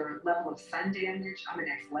 It's your level of sun damage. I'm an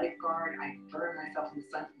ex-lifeguard. I burn myself in the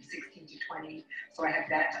sun from 16 to 20, so I have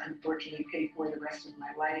that to unfortunately pay for the rest of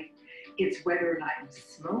my life. It's whether or not you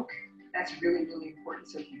smoke. That's really, really important.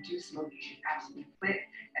 So if you do smoke, you should absolutely quit,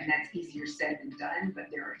 and that's easier said than done, but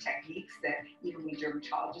there are techniques that even we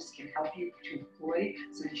dermatologists can help you to employ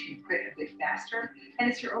so that you can quit a bit faster.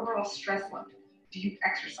 And it's your overall stress level. Do you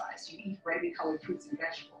exercise? Do you eat brightly colored fruits and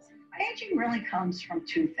vegetables? Aging really comes from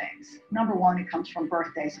two things. Number one, it comes from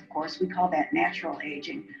birthdays, of course. We call that natural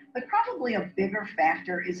aging. But probably a bigger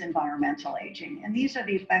factor is environmental aging. And these are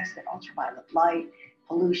the effects that ultraviolet light,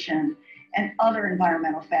 pollution, and other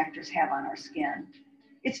environmental factors have on our skin.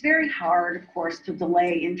 It's very hard, of course, to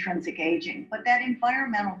delay intrinsic aging, but that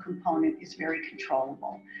environmental component is very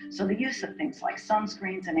controllable. So the use of things like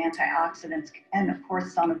sunscreens and antioxidants, and of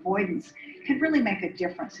course sun avoidance, can really make a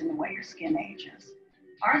difference in the way your skin ages.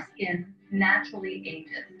 Our skin naturally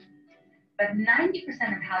ages, but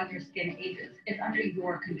 90% of how your skin ages is under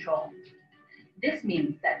your control. This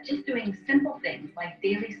means that just doing simple things like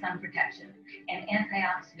daily sun protection and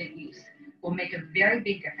antioxidant use will make a very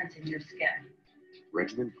big difference in your skin.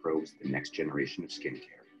 RegimenPro is the next generation of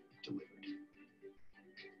skincare delivered.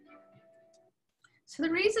 So the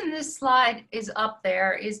reason this slide is up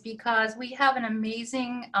there is because we have an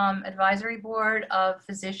amazing advisory board of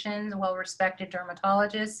physicians, well-respected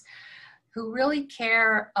dermatologists who really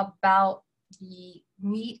care about the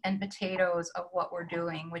meat and potatoes of what we're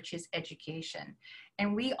doing, which is education.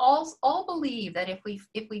 And we all believe that if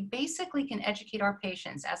we basically can educate our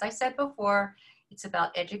patients, as I said before, it's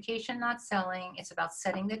about education, not selling. It's about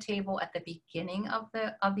setting the table at the beginning of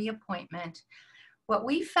the appointment. What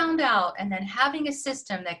we found out, and then having a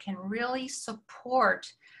system that can really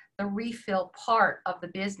support the refill part of the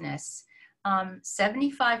business.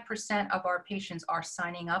 75% of our patients are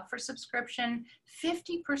signing up for subscription.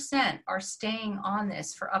 50% are staying on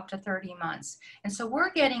this for up to 30 months. And so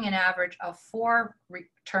we're getting an average of 4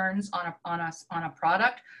 returns on a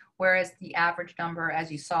product, whereas the average number,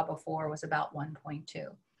 as you saw before, was about 1.2.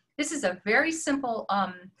 This is a very simple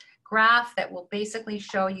graph that will basically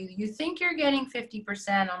show you, you think you're getting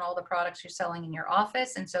 50% on all the products you're selling in your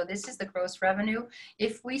office. And so this is the gross revenue.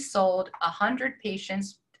 If we sold 100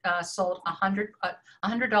 patients, sold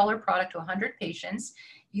 $100 product to 100 patients,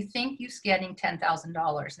 you think you're getting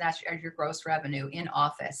 $10,000. That's your gross revenue in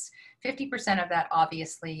office. 50% of that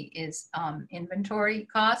obviously is inventory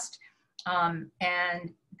cost.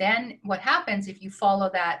 And then what happens if you follow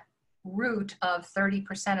that route of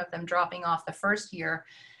 30% of them dropping off the first year,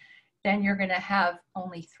 then you're going to have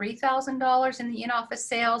only $3,000 in the in-office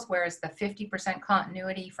sales, whereas the 50%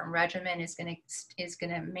 continuity from Regimen is going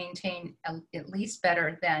to maintain at least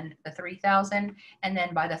better than the $3,000. And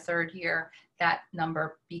then by the third year, that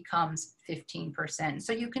number becomes 15%.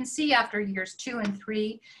 So you can see after years 2 and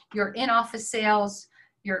 3, your in-office sales,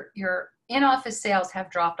 your in-office sales have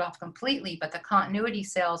dropped off completely, but the continuity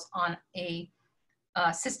sales on a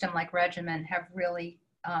system like Regimen have really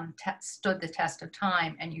stood the test of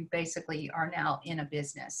time, and you basically are now in a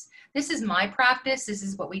business. This is my practice. This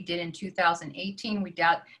is what we did in 2018. We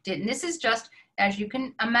did, and this is just, as you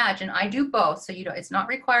can imagine, I do both. So it's not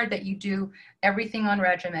required that you do everything on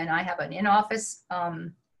Regimen. I have an in-office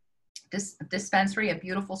dispensary, a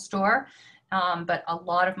beautiful store, but a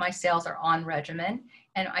lot of my sales are on Regimen.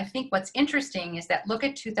 And I think what's interesting is that look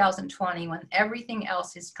at 2020 when everything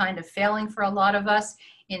else is kind of failing for a lot of us.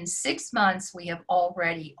 In 6 months, we have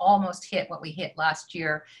already almost hit what we hit last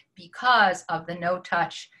year because of the no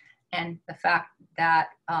touch and the fact that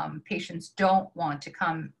patients don't want to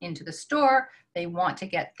come into the store. They want to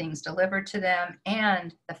get things delivered to them,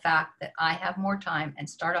 and the fact that I have more time and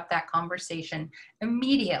start up that conversation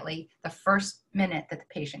immediately the first minute that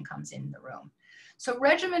the patient comes in the room. So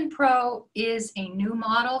RegimenPro is a new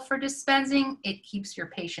model for dispensing. It keeps your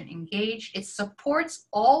patient engaged. It supports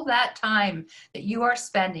all that time that you are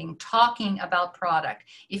spending talking about product.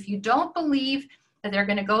 If you don't believe that they're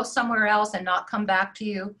going to go somewhere else and not come back to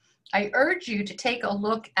you, I urge you to take a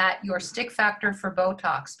look at your stick factor for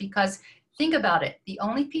Botox, because think about it. The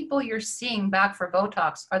only people you're seeing back for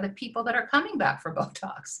Botox are the people that are coming back for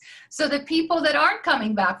Botox. So the people that aren't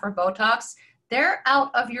coming back for Botox, they're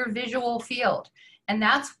out of your visual field. And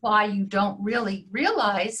that's why you don't really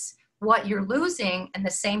realize what you're losing. And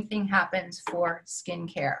the same thing happens for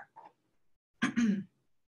skincare.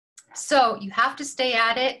 So you have to stay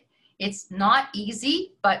at it. It's not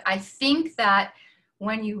easy, but I think that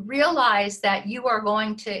when you realize that you are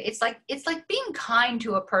going to, it's like being kind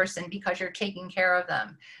to a person because you're taking care of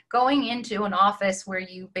them. Going into an office where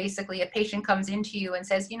you basically, a patient comes into you and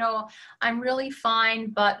says, I'm really fine,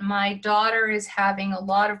 but my daughter is having a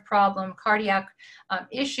lot of cardiac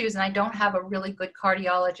issues, and I don't have a really good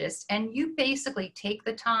cardiologist. And you basically take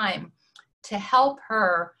the time to help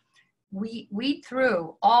her weed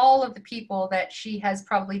through all of the people that she has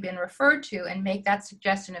probably been referred to and make that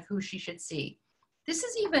suggestion of who she should see. This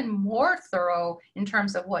is even more thorough in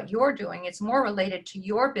terms of what you're doing. It's more related to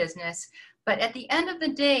your business. But at the end of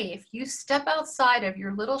the day, if you step outside of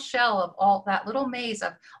your little shell of all that little maze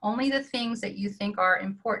of only the things that you think are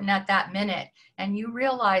important at that minute, and you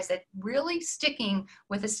realize that really sticking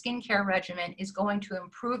with a skincare regimen is going to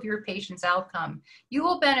improve your patient's outcome, you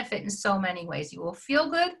will benefit in so many ways. You will feel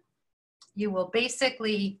good. You will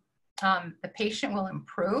basically, the patient will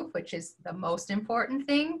improve, which is the most important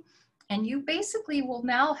thing. And you basically will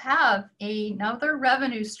now have another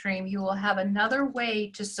revenue stream. You will have another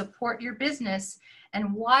way to support your business.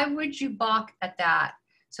 And why would you balk at that?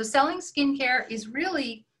 So selling skincare is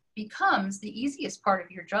really becomes the easiest part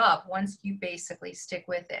of your job once you basically stick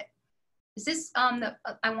with it. Is this,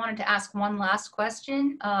 I wanted to ask one last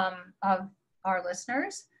question of our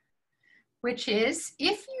listeners, which is,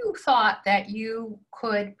 if you thought that you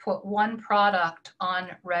could put one product on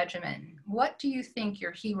Regimen, what do you think your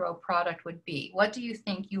hero product would be? What do you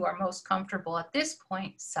think you are most comfortable at this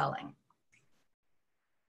point selling?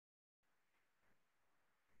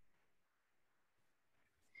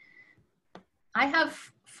 I have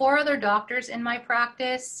 4 other doctors in my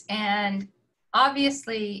practice, and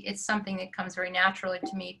Obviously, it's something that comes very naturally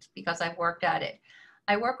to me because I've worked at it.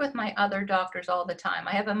 I work with my other doctors all the time.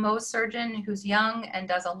 I have a Mohs surgeon who's young and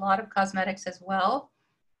does a lot of cosmetics as well.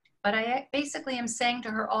 But I basically am saying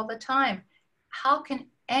to her all the time, how can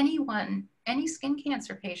anyone, any skin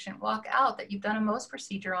cancer patient, walk out that you've done a Mohs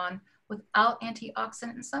procedure on without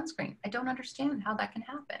antioxidant and sunscreen? I don't understand how that can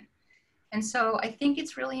happen. And so I think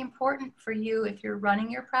it's really important for you, if you're running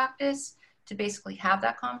your practice, to basically have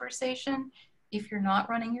that conversation. If you're not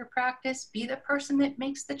running your practice, be the person that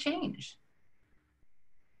makes the change.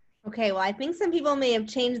 Okay, well, I think some people may have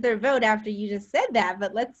changed their vote after you just said that,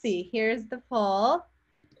 but let's see. Here's the poll.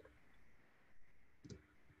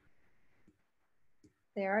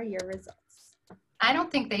 There are your results. I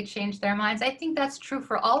don't think they changed their minds. I think that's true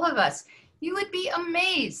for all of us. You would be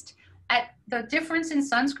amazed at the difference in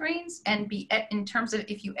sunscreens, and in terms of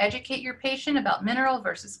if you educate your patient about mineral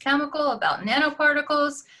versus chemical, about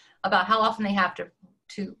nanoparticles, about how often they have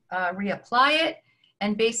to reapply it.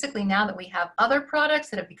 And basically, now that we have other products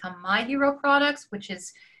that have become my hero products, which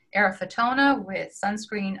is Aerofitona with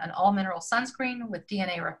sunscreen, an all mineral sunscreen with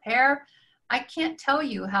DNA repair, I can't tell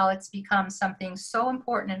you how it's become something so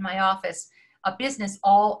important in my office, a business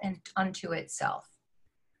all unto itself.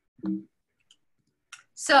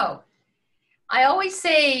 So I always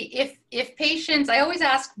say, if patients, I always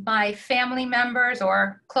ask my family members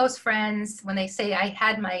or close friends when they say I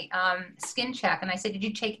had my skin check, and I say, did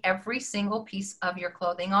you take every single piece of your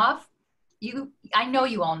clothing off? I know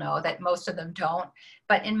you all know that most of them don't,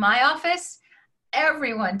 but in my office,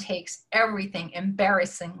 everyone takes everything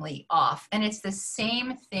embarrassingly off. And it's the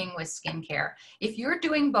same thing with skincare. If you're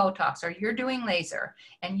doing Botox or you're doing laser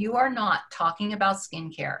and you are not talking about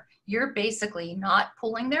skincare, you're basically not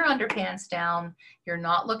pulling their underpants down. You're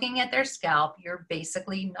not looking at their scalp. You're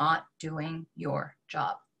basically not doing your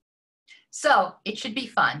job. So it should be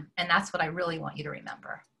fun. And that's what I really want you to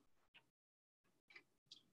remember.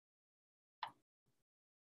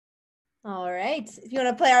 All right. If you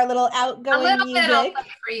want to play our little outgoing music. A little music. bit I'll play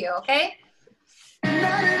for you, okay?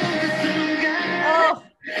 Oh,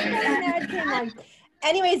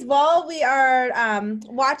 anyways, while we are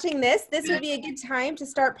watching this would be a good time to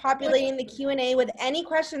start populating the Q&A with any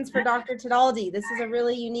questions for Dr. Tedaldi. This is a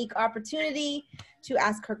really unique opportunity to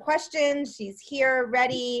ask her questions. She's here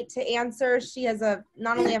ready to answer. She has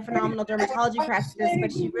not only a phenomenal dermatology practice,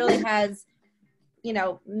 but she really has, you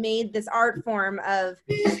know, made this art form of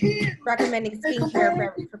recommending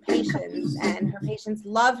skincare for patients, and her patients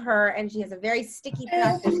love her, and she has a very sticky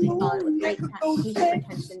practice, we call it, with great patient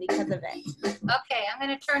retention because of it. Okay, I'm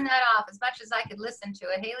going to turn that off as much as I could listen to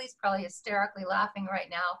it. Haley's probably hysterically laughing right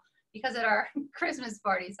now because at our Christmas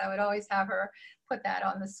parties, I would always have her put that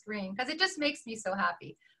on the screen because it just makes me so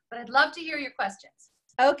happy. But I'd love to hear your questions.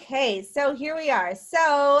 Okay, so here we are.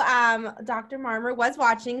 So Dr. Marmer was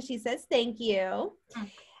watching. She says, thank you.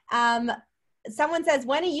 Someone says,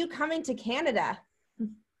 when are you coming to Canada?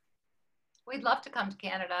 We'd love to come to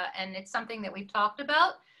Canada, and it's something that we've talked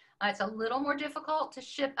about. It's a little more difficult to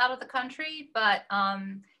ship out of the country, but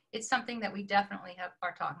it's something that we definitely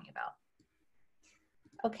are talking about.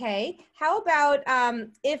 Okay, how about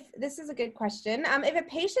if, this is a good question, if a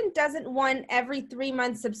patient doesn't want every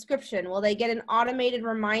 3-month subscription, will they get an automated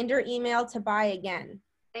reminder email to buy again?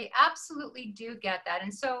 They absolutely do get that.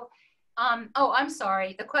 And so, oh, I'm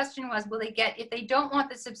sorry. The question was, will they get, if they don't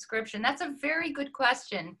want the subscription? That's a very good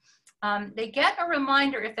question. They get a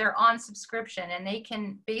reminder if they're on subscription, and they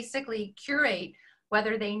can basically curate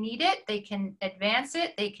whether they need it. They can advance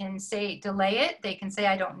it. They can say delay it. They can say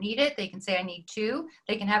I don't need it. They can say I need 2.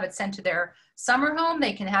 They can have it sent to their summer home.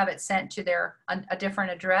 They can have it sent to a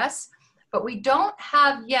different address. But we don't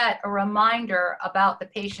have yet a reminder about the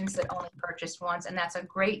patients that only purchased once, and that's a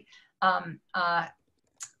great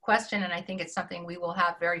question, and I think it's something we will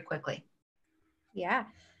have very quickly. Yeah.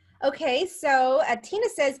 Okay, so Tina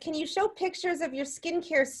says, can you show pictures of your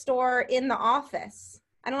skincare store in the office?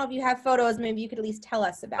 I don't know if you have photos. Maybe you could at least tell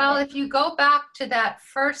us about it. Well, if you go back to that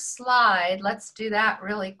first slide, let's do that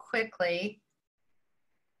really quickly.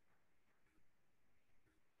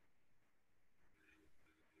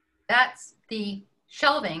 That's the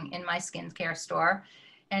shelving in my skincare store.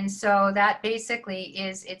 And so that basically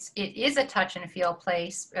is, it is a touch and feel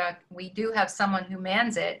place. We do have someone who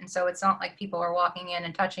mans it. And so it's not like people are walking in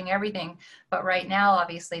and touching everything. But right now,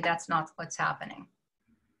 obviously, that's not what's happening.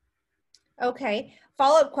 Okay,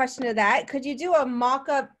 follow-up question to that. Could you do a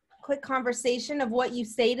mock-up quick conversation of what you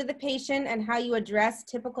say to the patient and how you address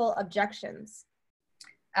typical objections?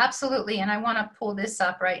 Absolutely, and I want to pull this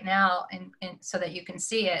up right now and so that you can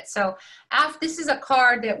see it. So this is a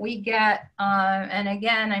card that we get, and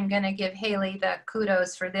again, I'm going to give Haley the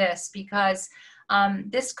kudos for this, because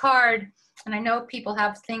this card, and I know people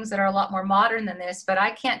have things that are a lot more modern than this, but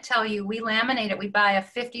I can't tell you, we laminate it. We buy a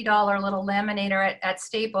 $50 little laminator at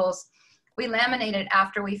Staples. We laminate it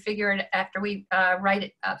after we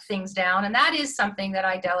write things down, and that is something that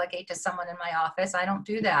I delegate to someone in my office. I don't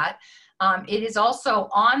do that. It is also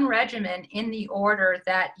on regimen in the order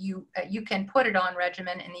that you can put it on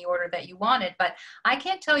regimen in the order that you want it. But I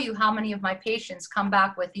can't tell you how many of my patients come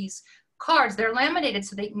back with these cards. They're laminated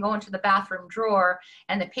so they can go into the bathroom drawer,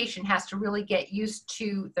 and the patient has to really get used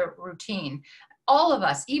to the routine. All of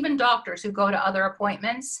us, even doctors who go to other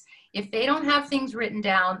appointments, if they don't have things written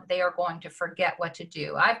down, they are going to forget what to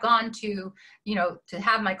do. I've gone to, to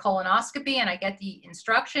have my colonoscopy, and I get the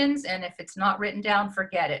instructions, and if it's not written down,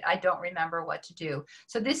 forget it. I don't remember what to do.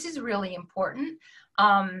 So this is really important.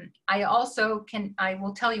 I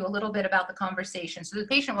will tell you a little bit about the conversation. So the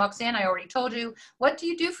patient walks in, I already told you, what do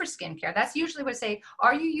you do for skincare? That's usually what I say,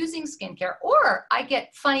 are you using skincare? Or I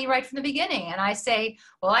get funny right from the beginning, and I say,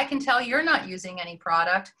 well, I can tell you're not using any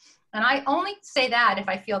product. And I only say that if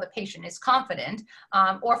I feel the patient is confident,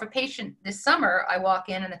 or if a patient this summer, I walk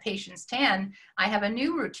in and the patient's tan, I have a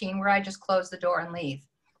new routine where I just close the door and leave.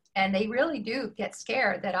 And they really do get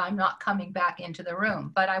scared that I'm not coming back into the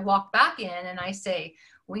room. But I walk back in and I say,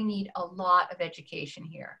 we need a lot of education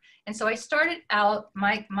here. And so I started out,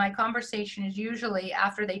 my conversation is usually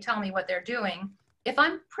after they tell me what they're doing. If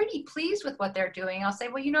I'm pretty pleased with what they're doing, I'll say,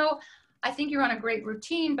 well, I think you're on a great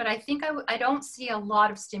routine, but I think I don't see a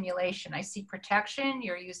lot of stimulation. I see protection,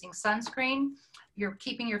 you're using sunscreen, you're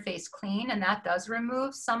keeping your face clean, and that does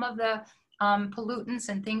remove some of the pollutants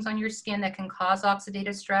and things on your skin that can cause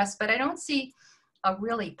oxidative stress, but I don't see a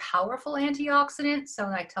really powerful antioxidant, so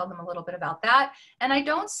I tell them a little bit about that. And I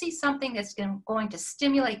don't see something that's going to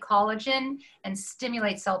stimulate collagen and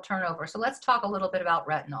stimulate cell turnover. So let's talk a little bit about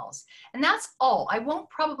retinols. And that's all. I won't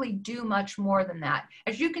probably do much more than that.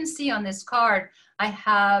 As you can see on this card, I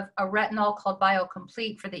have a retinol called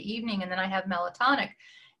BioComplete for the evening, and then I have Melatonin.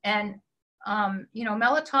 And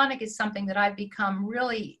Melatonin is something that I've become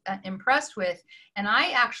really impressed with, and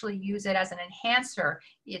I actually use it as an enhancer.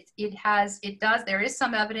 There is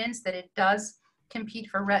some evidence that it does compete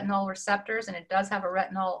for retinol receptors, and it does have a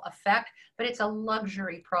retinol effect, but it's a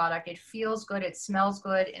luxury product. It feels good, it smells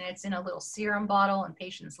good, and it's in a little serum bottle, and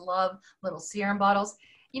patients love little serum bottles.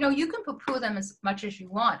 You can poo-poo them as much as you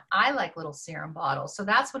want. I like little serum bottles. So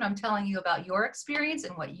that's what I'm telling you about your experience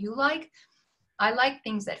and what you like. I like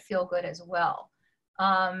things that feel good as well.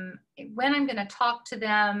 When I'm going to talk to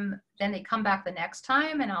them, then they come back the next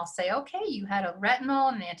time and I'll say, okay, you had a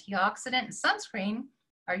retinol, an antioxidant, and sunscreen.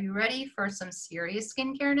 Are you ready for some serious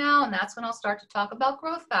skincare now? And that's when I'll start to talk about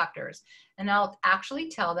growth factors. And I'll actually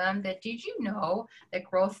tell them that, did you know that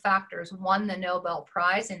growth factors won the Nobel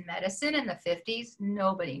Prize in medicine in the 50s?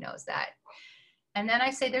 Nobody knows that. And then I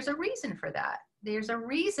say, there's a reason for that. There's a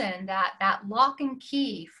reason that lock and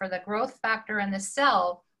key for the growth factor in the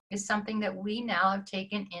cell is something that we now have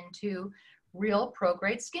taken into real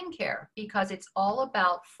pro-grade skincare, because it's all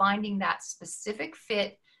about finding that specific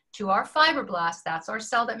fit to our fibroblasts. That's our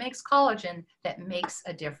cell that makes collagen, that makes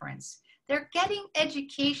a difference. They're getting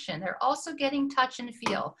education. They're also getting touch and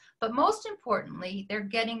feel. But most importantly, they're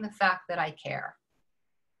getting the fact that I care.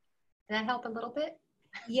 Did that help a little bit?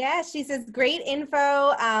 Yeah, she says, great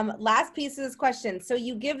info. Last piece of this question. So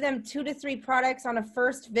you give them 2 to 3 products on a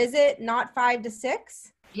first visit, not 5 to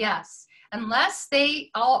 6? Yes, unless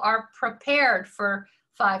they all are prepared for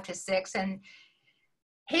 5 to 6. And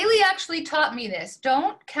Haley actually taught me this.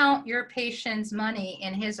 Don't count your patient's money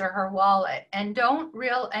in his or her wallet, and don't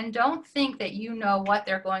think that you know what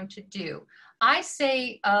they're going to do. I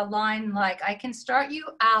say a line like, I can start you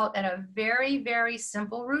out at a very, very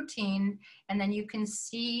simple routine, and then you can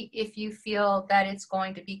see if you feel that it's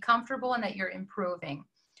going to be comfortable and that you're improving.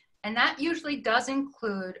 And that usually does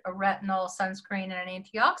include a retinol, sunscreen, and an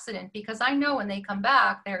antioxidant, because I know when they come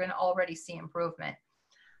back, they're going to already see improvement.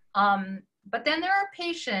 But then there are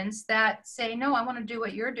patients that say, no, I want to do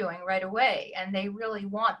what you're doing right away. And they really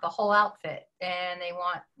want the whole outfit, and they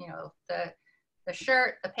want, the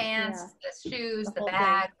shirt, the pants, the shoes, the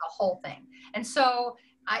bag, the whole thing. And so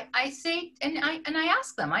I say, and I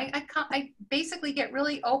ask them, I basically get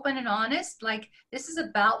really open and honest, like, this is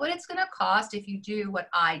about what it's going to cost if you do what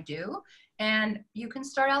I do. And you can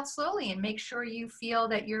start out slowly and make sure you feel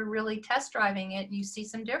that you're really test driving it and you see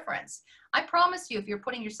some difference. I promise you, if you're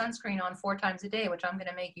putting your sunscreen on 4 times a day, which I'm going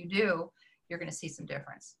to make you do, you're going to see some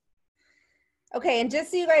difference. Okay, and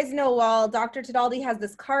just so you guys know, while Dr. Tedaldi has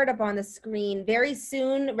this card up on the screen, very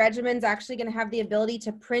soon Regimen's actually going to have the ability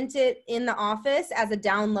to print it in the office as a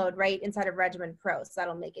download right inside of RegimenPro, so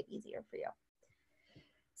that'll make it easier for you.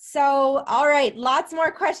 So, all right, lots more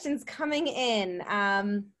questions coming in.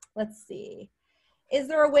 Let's see. Is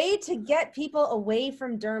there a way to get people away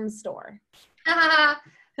from Derm Store? I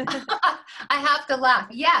have to laugh.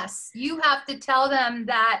 Yes, you have to tell them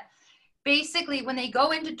that basically when they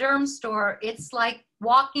go into Derm Store, it's like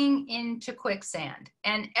walking into quicksand.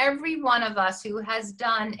 And every one of us who has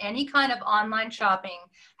done any kind of online shopping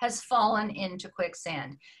has fallen into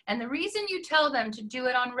quicksand. And the reason you tell them to do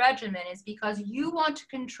it on Regimen is because you want to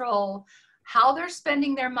control how they're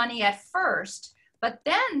spending their money at first. But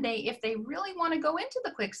then if they really want to go into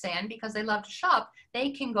the quicksand because they love to shop,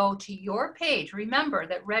 they can go to your page. Remember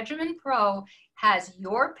that RegimenPro has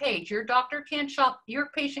your page. Your doctor can't shop, your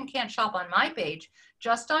patient can't shop on my page,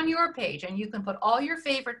 just on your page. And you can put all your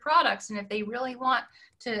favorite products. And if they really want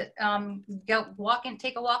to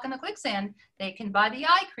take a walk in the quicksand, they can buy the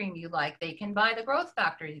eye cream you like. They can buy the growth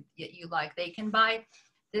factor that you like. They can buy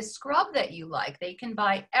this scrub that you like. They can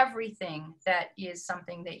buy everything that is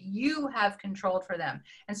something that you have controlled for them.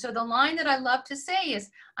 And so the line that I love to say is,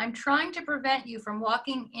 I'm trying to prevent you from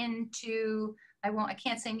walking into, I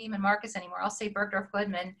can't say Neiman Marcus anymore, I'll say Bergdorf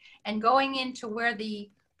Goodman, and going into where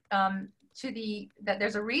that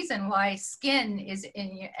there's a reason why skin is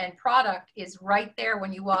in and product is right there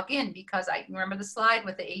when you walk in, because I remember the slide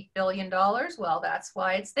with the $8 billion. Well, that's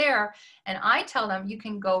why it's there. And I tell them you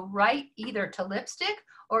can go right either to lipstick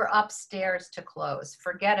or upstairs to clothes.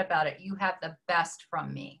 Forget about it. You have the best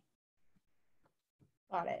from me.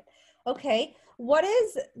 Got it. Okay. What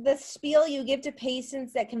is the spiel you give to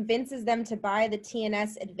patients that convinces them to buy the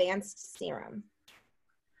TNS Advanced Serum?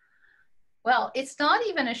 Well, it's not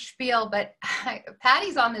even a spiel, but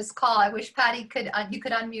Patty's on this call. I wish Patty you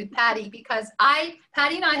could unmute Patty, because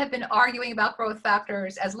Patty and I have been arguing about growth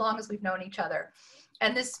factors as long as we've known each other.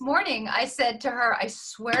 And this morning I said to her, I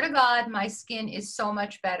swear to God, my skin is so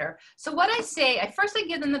much better. So what I say, I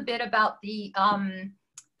give them the bit about the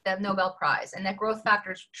Nobel Prize, and that growth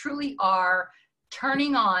factors truly are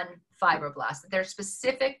turning on fibroblasts. They're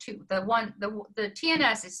specific to the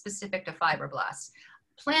TNS is specific to fibroblasts.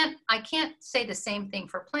 I can't say the same thing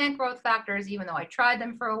for plant growth factors, even though I tried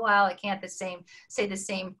them for a while. I can't say the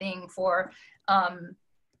same thing for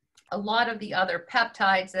a lot of the other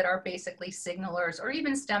peptides that are basically signalers, or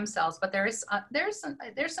even stem cells. But there's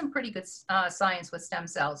some pretty good science with stem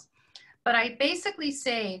cells. But I basically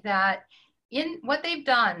say that in what they've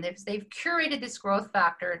done, they've curated this growth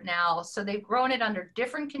factor now, so they've grown it under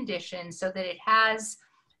different conditions so that it has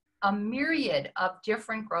a myriad of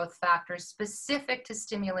different growth factors specific to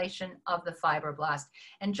stimulation of the fibroblast.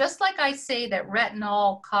 And just like I say that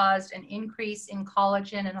retinol caused an increase in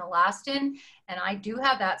collagen and elastin, and I do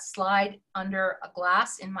have that slide under a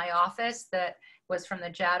glass in my office that was from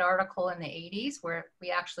the JAD article in the 80s, where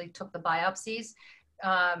we actually took the biopsies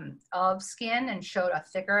of skin and showed a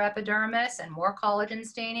thicker epidermis and more collagen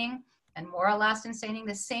staining and more elastin staining.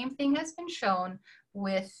 The same thing has been shown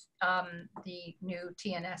with the new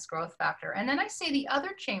TNS growth factor. And then I say the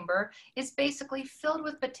other chamber is basically filled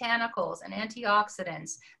with botanicals and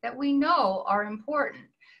antioxidants that we know are important.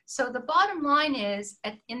 So the bottom line is,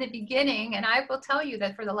 in the beginning, and I will tell you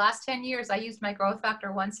that for the last 10 years, I used my growth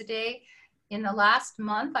factor once a day. In the last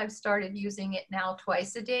month, I've started using it now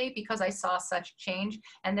twice a day because I saw such change.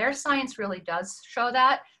 And their science really does show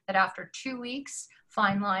that after 2 weeks,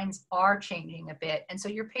 fine lines are changing a bit. And so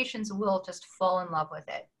your patients will just fall in love with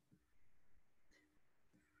it.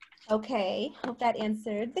 Okay, hope that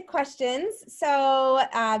answered the questions. So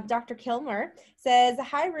Dr. Kilmer says,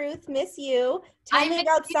 hi Ruth, miss you. Tell me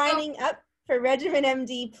about signing up for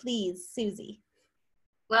RegimenMD, please, Susie.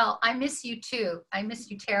 Well, I miss you too. I miss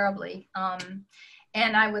you terribly.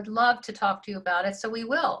 And I would love to talk to you about it. So we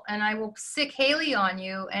will. And I will sick Haley on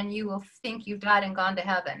you and you will think you've died and gone to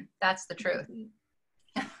heaven. That's the truth.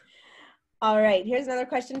 All right, here's another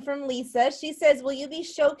question from Lisa. She says, will you be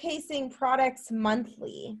showcasing products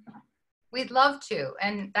monthly? We'd love to,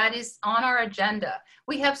 and that is on our agenda.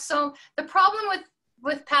 We have the problem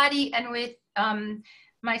with Patty and with and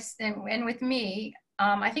with me,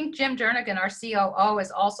 I think Jim Jernigan, our COO, is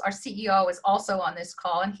also, our CEO is also on this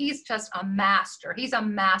call, and he's just a master. He's a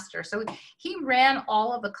master. So he ran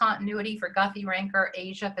all of the continuity for Guthy-Renker,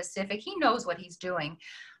 Asia Pacific. He knows what he's doing.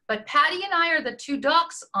 But Patty and I are the two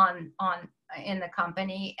docs in the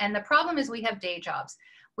company, and the problem is we have day jobs.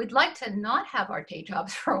 we'd like to not have our day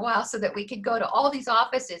jobs for a while so that we could go to all these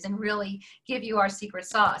offices and really give you our secret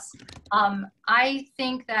sauce. I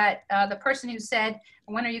think that the person who said,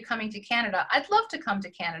 when are you coming to Canada? I'd love to come to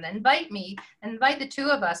Canada. Invite me, invite the two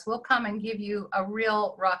of us. We'll come and give you a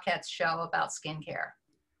real Rockettes show about skincare.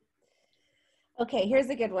 Okay, here's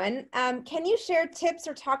a good one. Can you share tips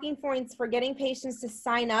or talking points for getting patients to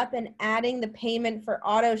sign up and adding the payment for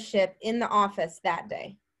auto ship in the office that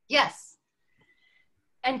day? Yes.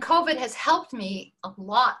 And COVID has helped me a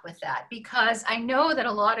lot with that, because I know that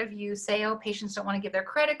a lot of you say, oh, patients don't want to give their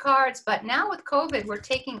credit cards. But now with COVID, we're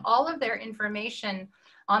taking all of their information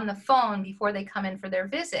on the phone before they come in for their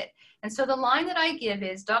visit. And so the line that I give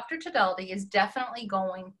is, Dr. Tedaldi is definitely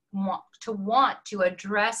going to want to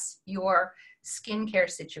address your skincare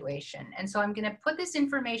situation. And so I'm going to put this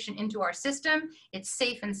information into our system. It's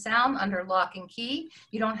safe and sound under lock and key.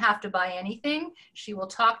 You don't have to buy anything. She will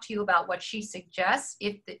talk to you about what she suggests.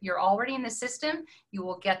 If you're already in the system, you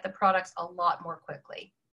will get the products a lot more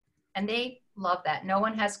quickly. And they love that. No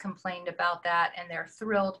one has complained about that, and they're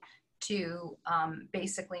thrilled to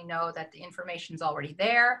basically know that the information's already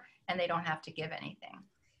there and they don't have to give anything.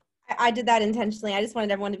 I did that intentionally. I just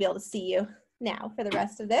wanted everyone to be able to see you now for the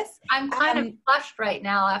rest of this. I'm kind of flushed right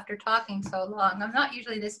now after talking so long. I'm not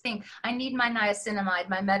usually this pink. I need my niacinamide.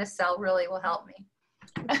 My Metacell really will help me.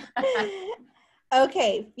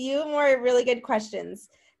 Okay, few more really good questions.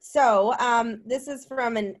 So this is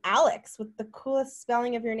from an Alex, with the coolest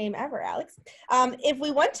spelling of your name ever, Alex. If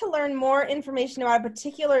we want to learn more information about a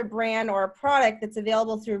particular brand or a product that's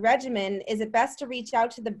available through Regimen, is it best to reach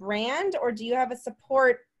out to the brand, or do you have a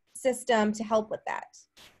support system to help with that?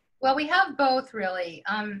 Well, we have both, really.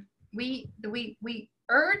 We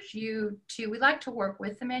urge you to, we like to work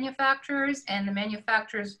with the manufacturers, and the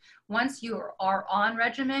manufacturers, once you are on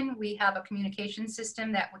Regimen, we have a communication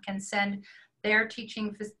system that we can send their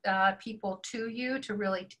teaching people to you to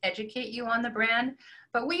really educate you on the brand.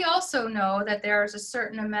 But we also know that there's a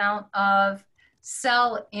certain amount of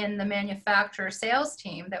sell in the manufacturer sales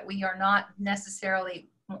team that we are not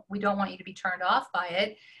necessarily, we don't want you to be turned off by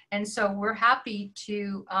it. And so we're happy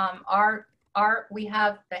to, we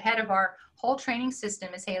have the head of our whole training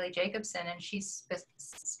system is Haley Jacobson, and she's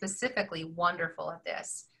specifically wonderful at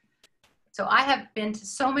this. So I have been to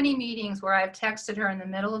so many meetings where I've texted her in the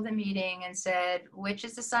middle of the meeting and said, which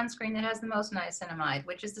is the sunscreen that has the most niacinamide?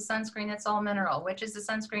 Which is the sunscreen that's all mineral? Which is the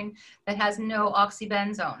sunscreen that has no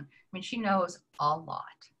oxybenzone? I mean, she knows a lot.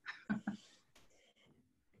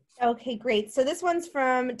 Okay, great. So this one's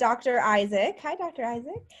from Dr. Isaac. Hi, Dr.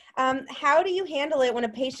 Isaac. How do you handle it when a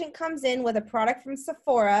patient comes in with a product from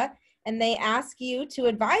Sephora and they ask you to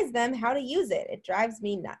advise them how to use it? It drives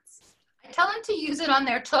me nuts. I tell them to use it on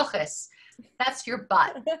their tuchus. That's your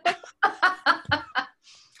butt.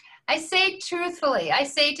 I say truthfully, I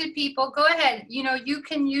say to people, go ahead, you know, you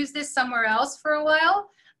can use this somewhere else for a while,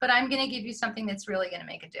 but I'm going to give you something that's really going to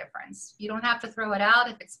make a difference. You don't have to throw it out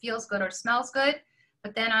if it feels good or smells good,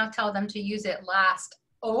 but then I'll tell them to use it last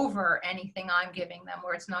over anything I'm giving them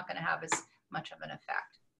where it's not going to have as much of an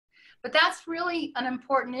effect. But that's really an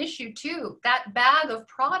important issue too. That bag of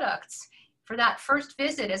products for that first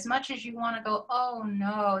visit, as much as you want to go, oh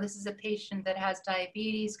no, this is a patient that has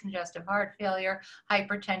diabetes, congestive heart failure,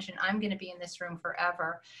 hypertension, I'm going to be in this room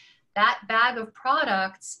forever. That bag of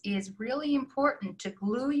products is really important to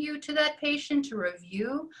glue you to that patient, to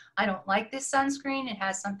review. I don't like this sunscreen. It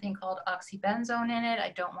has something called oxybenzone in it.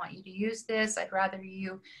 I don't want you to use this. I'd rather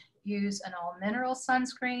you use an all mineral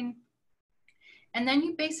sunscreen. And then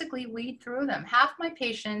you basically weed through them. Half my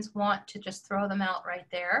patients want to just throw them out right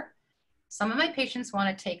there. Some of my patients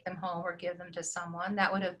want to take them home or give them to someone.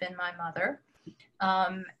 That would have been my mother.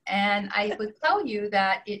 And I would tell you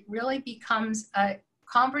that it really becomes a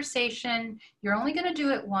conversation. You're only going to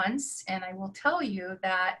do it once. And I will tell you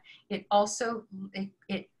that it also,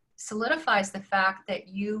 it solidifies the fact that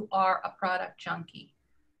you are a product junkie.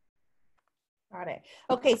 Got it.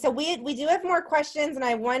 Okay, so we do have more questions, and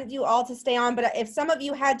I want you all to stay on, but if some of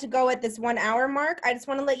you had to go at this 1 hour mark, I just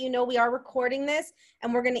want to let you know we are recording this,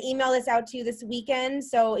 and we're going to email this out to you this weekend,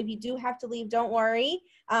 so if you do have to leave, don't worry,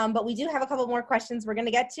 but we do have a couple more questions we're going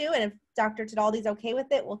to get to, and if Dr. Tedaldi's okay with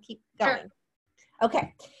it, we'll keep going. Sure.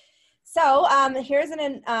 Okay, so here's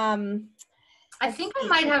an... I think I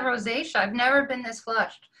might have rosacea. I've never been this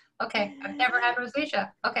flushed. Okay, I've never had rosacea.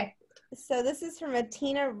 Okay. So this is from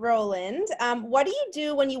Tina Rowland. What do you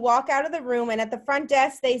do when you walk out of the room and at the front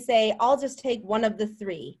desk they say, I'll just take one of the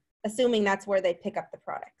three, assuming that's where they pick up the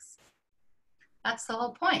products? That's the whole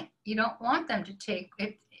point. You don't want them to take,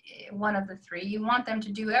 one of the three. You want them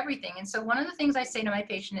to do everything. And so one of the things I say to my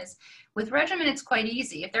patient is, with Regimen, it's quite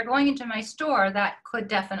easy. If they're going into my store, that could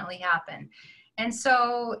definitely happen. And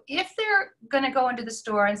so if they're going to go into the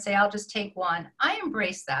store and say, I'll just take one, I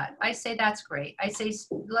embrace that. I say, that's great. I say,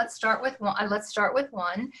 let's start with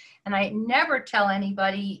one. And I never tell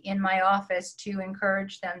anybody in my office to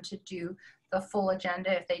encourage them to do the full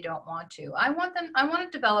agenda if they don't want to. I want to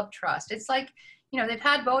develop trust. It's like, they've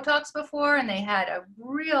had Botox before and they had a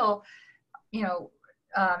real,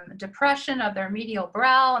 depression of their medial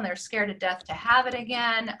brow and they're scared to death to have it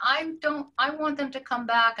again. I want them to come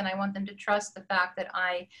back, and I want them to trust the fact that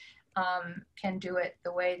I can do it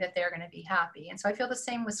the way that they're going to be happy. And so I feel the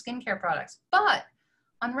same with skincare products. But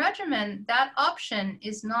on Regimen, that option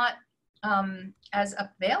is not as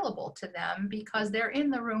available to them because they're in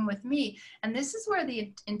the room with me. And this is where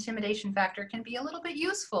the intimidation factor can be a little bit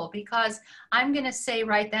useful, because I'm going to say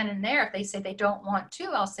right then and there, if they say they don't want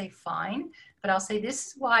to, I'll say fine. But I'll say, this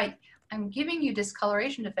is why I'm giving you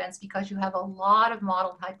discoloration defense, because you have a lot of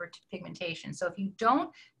mottled hyperpigmentation. So if you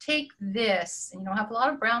don't take this and you don't have a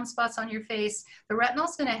lot of brown spots on your face, the retinol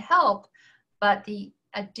is going to help, but the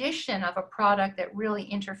addition of a product that really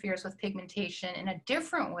interferes with pigmentation in a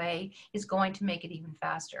different way is going to make it even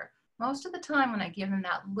faster. Most of the time when I give them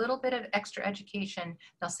that little bit of extra education,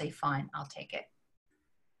 they'll say, fine, I'll take it.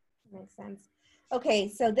 Makes sense. Okay,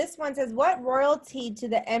 so this one says, what royalty do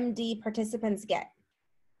the MD participants get?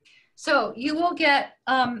 So you will get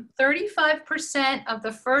 35% of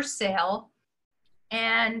the first sale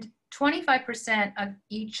and 25% of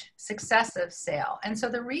each successive sale. And so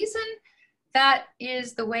the reason that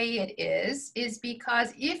is the way it is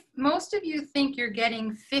because if most of you think you're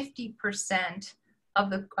getting 50% of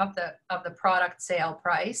the product sale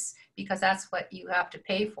price, because that's what you have to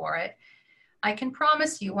pay for it, I can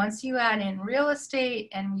promise you, once you add in real estate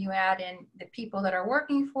and you add in the people that are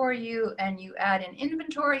working for you and you add in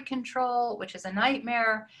inventory control, which is a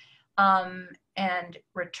nightmare, and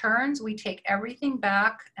returns, we take everything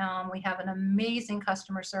back. We have an amazing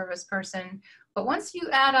customer service person. But once you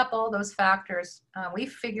add up all those factors,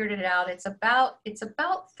 we've figured it out. It's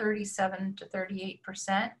about 37 to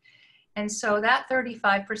 38%. And so that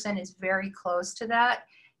 35% is very close to that.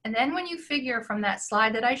 And then when you figure from that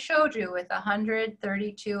slide that I showed you with 100,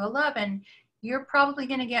 32, 11, you're probably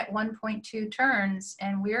going to get 1.2 turns.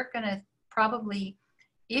 And we're going to probably,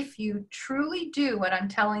 if you truly do what I'm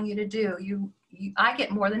telling you to do, I get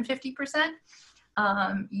more than 50%.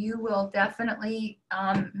 You will definitely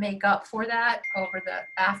make up for that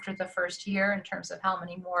after the first year in terms of how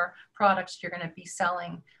many more products you're going to be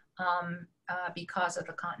selling because of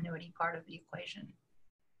the continuity part of the equation.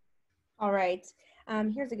 All right.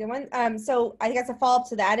 Here's a good one. So I guess a follow-up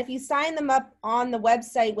to that, if you sign them up on the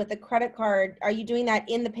website with a credit card, are you doing that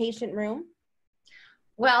in the patient room?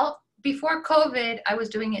 Well, before COVID, I was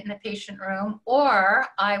doing it in the patient room, or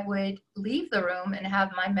I would leave the room and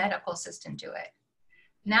have my medical assistant do it.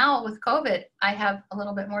 Now with COVID, I have a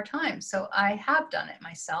little bit more time. So I have done it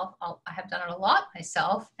myself. I have done it a lot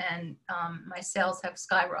myself, and my sales have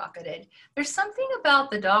skyrocketed. There's something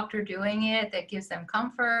about the doctor doing it that gives them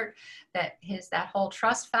comfort, that whole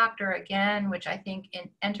trust factor again, which I think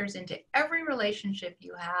enters into every relationship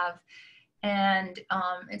you have. And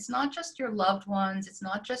it's not just your loved ones. It's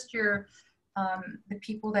not just the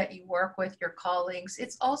people that you work with, your colleagues.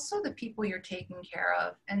 It's also the people you're taking care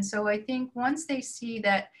of. And so I think once they see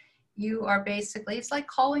that you are basically, it's like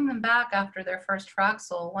calling them back after their first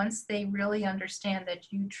Fraxel. Once they really understand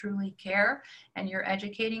that you truly care and you're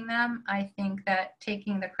educating them, I think that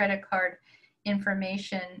taking the credit card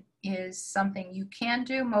information is something you can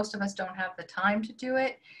do. Most of us don't have the time to do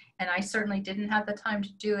it. And I certainly didn't have the time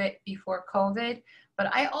to do it before COVID.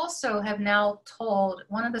 But I also have now told,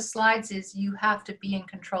 one of the slides is you have to be in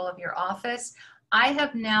control of your office. I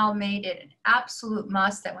have now made it an absolute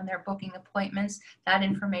must that when they're booking appointments, that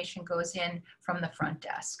information goes in from the front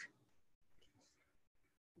desk.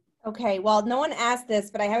 Okay, well, no one asked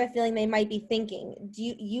this, but I have a feeling they might be thinking,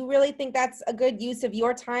 do you really think that's a good use of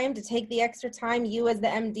your time to take the extra time, you as the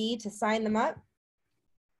MD, to sign them up?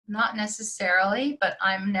 Not necessarily, but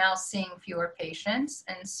I'm now seeing fewer patients.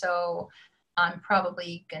 And so I'm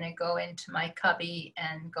probably going to go into my cubby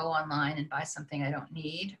and go online and buy something I don't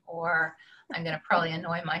need, or I'm going to probably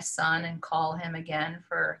annoy my son and call him again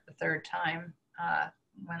for the third time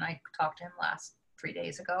when I talked to him 3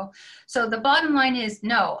 days ago. So the bottom line is,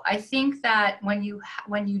 no, I think that when you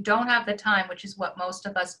don't have the time, which is what most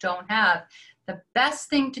of us don't have, the best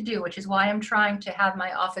thing to do, which is why I'm trying to have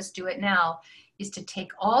my office do it now, is to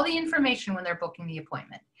take all the information when they're booking the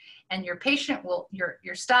appointment. and your patient will,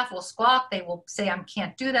 your staff will squawk. They will say, I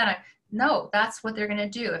can't do that. No, that's what they're going to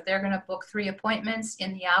do. If they're going to book 3 appointments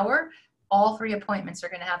in the hour, all 3 appointments are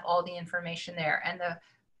going to have all the information there.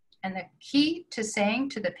 And the key to saying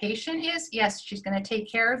to the patient is, yes, she's going to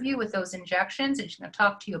take care of you with those injections, and she's going to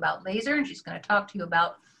talk to you about laser, and she's going to talk to you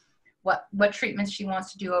about what treatments she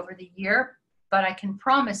wants to do over the year. But I can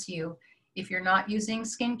promise you, if you're not using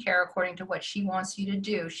skincare according to what she wants you to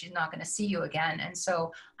do, she's not going to see you again. And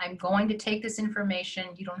so I'm going to take this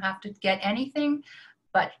information. You don't have to get anything,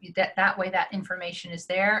 but that way that information is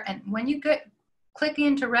there. And when you click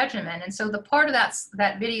into Regimen, and so the part of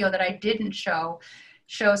that video that I didn't show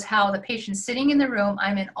shows how the patient's sitting in the room.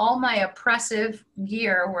 I'm in all my oppressive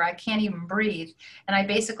gear where I can't even breathe. And I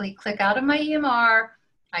basically click out of my EMR,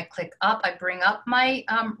 I click up, I bring up my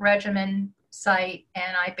Regimen site,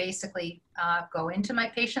 and I basically go into my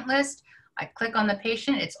patient list. I click on the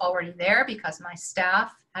patient. It's already there because my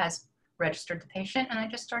staff has registered the patient, and I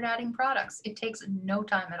just start adding products. It takes no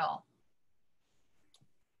time at all.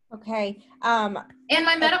 Okay. And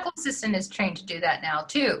my medical assistant is trained to do that now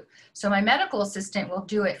too. So my medical assistant will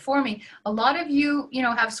do it for me. A lot of you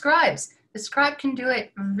have scribes. The scribe can do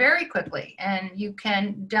it very quickly, and you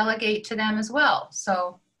can delegate to them as well.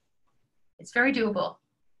 So it's very doable.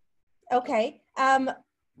 Okay.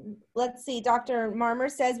 Let's see. Dr.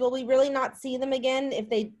 Marmer says, will we really not see them again if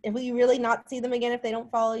they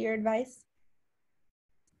don't follow your advice?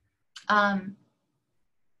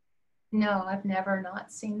 No, I've never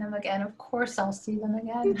not seen them again. Of course I'll see them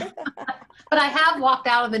again. But I have walked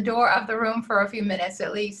out of the door of the room for a few minutes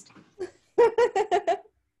at least.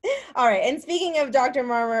 All right. And speaking of Dr.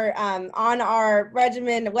 Marmer, on our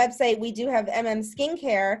Regimen website, we do have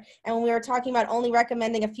Skincare. And when we were talking about only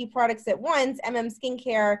recommending a few products at once,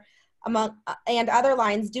 Skincare and other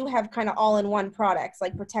lines do have kind of all-in-one products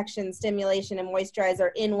like protection, stimulation, and moisturizer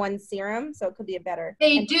in one serum. So it could be a better.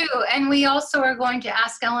 They do. And we also are going to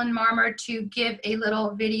ask Ellen Marmer to give a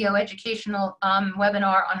little video educational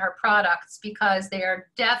webinar on her products because they are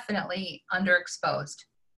definitely underexposed.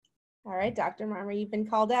 All right, Dr. Marmer, you've been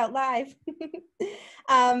called out live.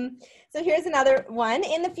 So here's another one.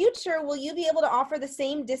 In the future, will you be able to offer the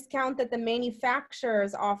same discount that the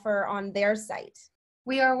manufacturers offer on their site?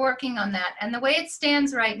 We are working on that. And the way it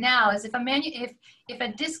stands right now is if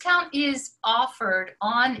a discount is offered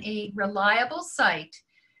on a reliable site,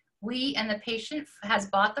 we and the patient has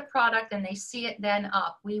bought the product and they see it then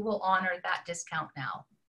up, we will honor that discount now.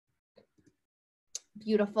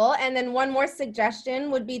 Beautiful. And then one more suggestion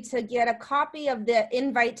would be to get a copy of the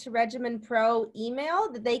invite to RegimenPro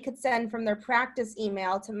email that they could send from their practice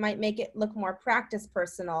email to might make it look more practice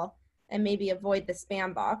personal and maybe avoid the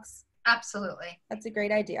spam box. Absolutely. That's a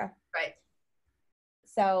great idea. Right.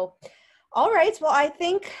 So, all right. Well, I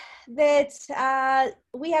think that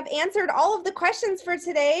we have answered all of the questions for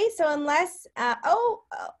today. So unless,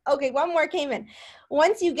 okay, one more came in.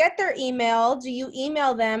 Once you get their email, do you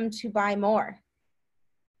email them to buy more?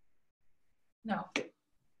 No,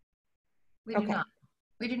 we do not.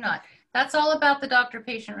 We do not. That's all about the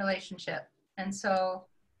doctor-patient relationship. And so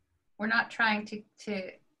we're not trying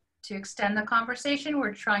to extend the conversation.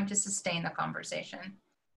 We're trying to sustain the conversation.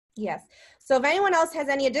 Yes. So if anyone else has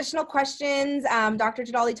any additional questions, Dr.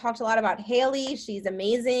 Tedaldi talked a lot about Haley. She's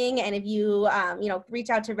amazing. And if you,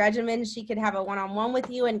 reach out to Regimen, she could have a one-on-one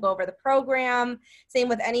with you and go over the program. Same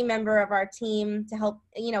with any member of our team to help,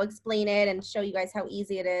 explain it and show you guys how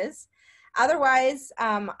easy it is. Otherwise,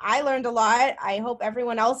 I learned a lot. I hope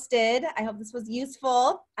everyone else did. I hope this was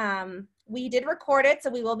useful. We did record it, so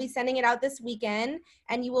we will be sending it out this weekend,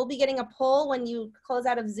 and you will be getting a poll when you close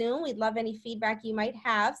out of Zoom. We'd love any feedback you might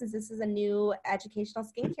have, since this is a new educational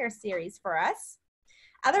skincare series for us.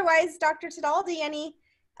 Otherwise, Dr. Tedaldi,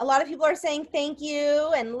 a lot of people are saying thank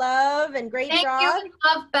you and love and great job. Thank you and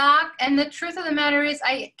love back. And the truth of the matter is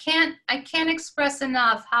I can't express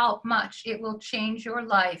enough how much it will change your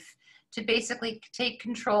life to basically take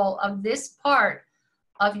control of this part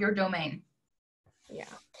of your domain. Yeah.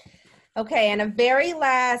 Okay, and a very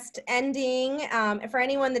last ending, for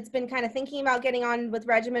anyone that's been kind of thinking about getting on with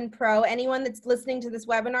RegimenPro, anyone that's listening to this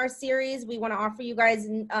webinar series, we want to offer you guys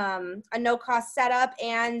a no-cost setup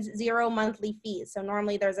and 0 monthly fees. So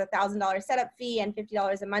normally there's a $1,000 setup fee and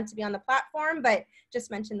 $50 a month to be on the platform, but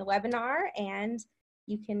just mention the webinar and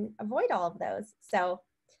you can avoid all of those. So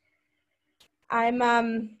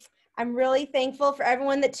I'm really thankful for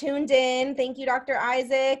everyone that tuned in. Thank you, Dr.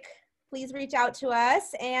 Isaac. Please reach out to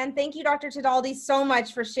us. And thank you, Dr. Tedaldi, so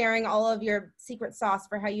much for sharing all of your secret sauce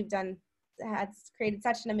for how you've created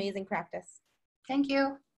such an amazing practice. Thank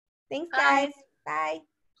you. Thanks, guys. Bye.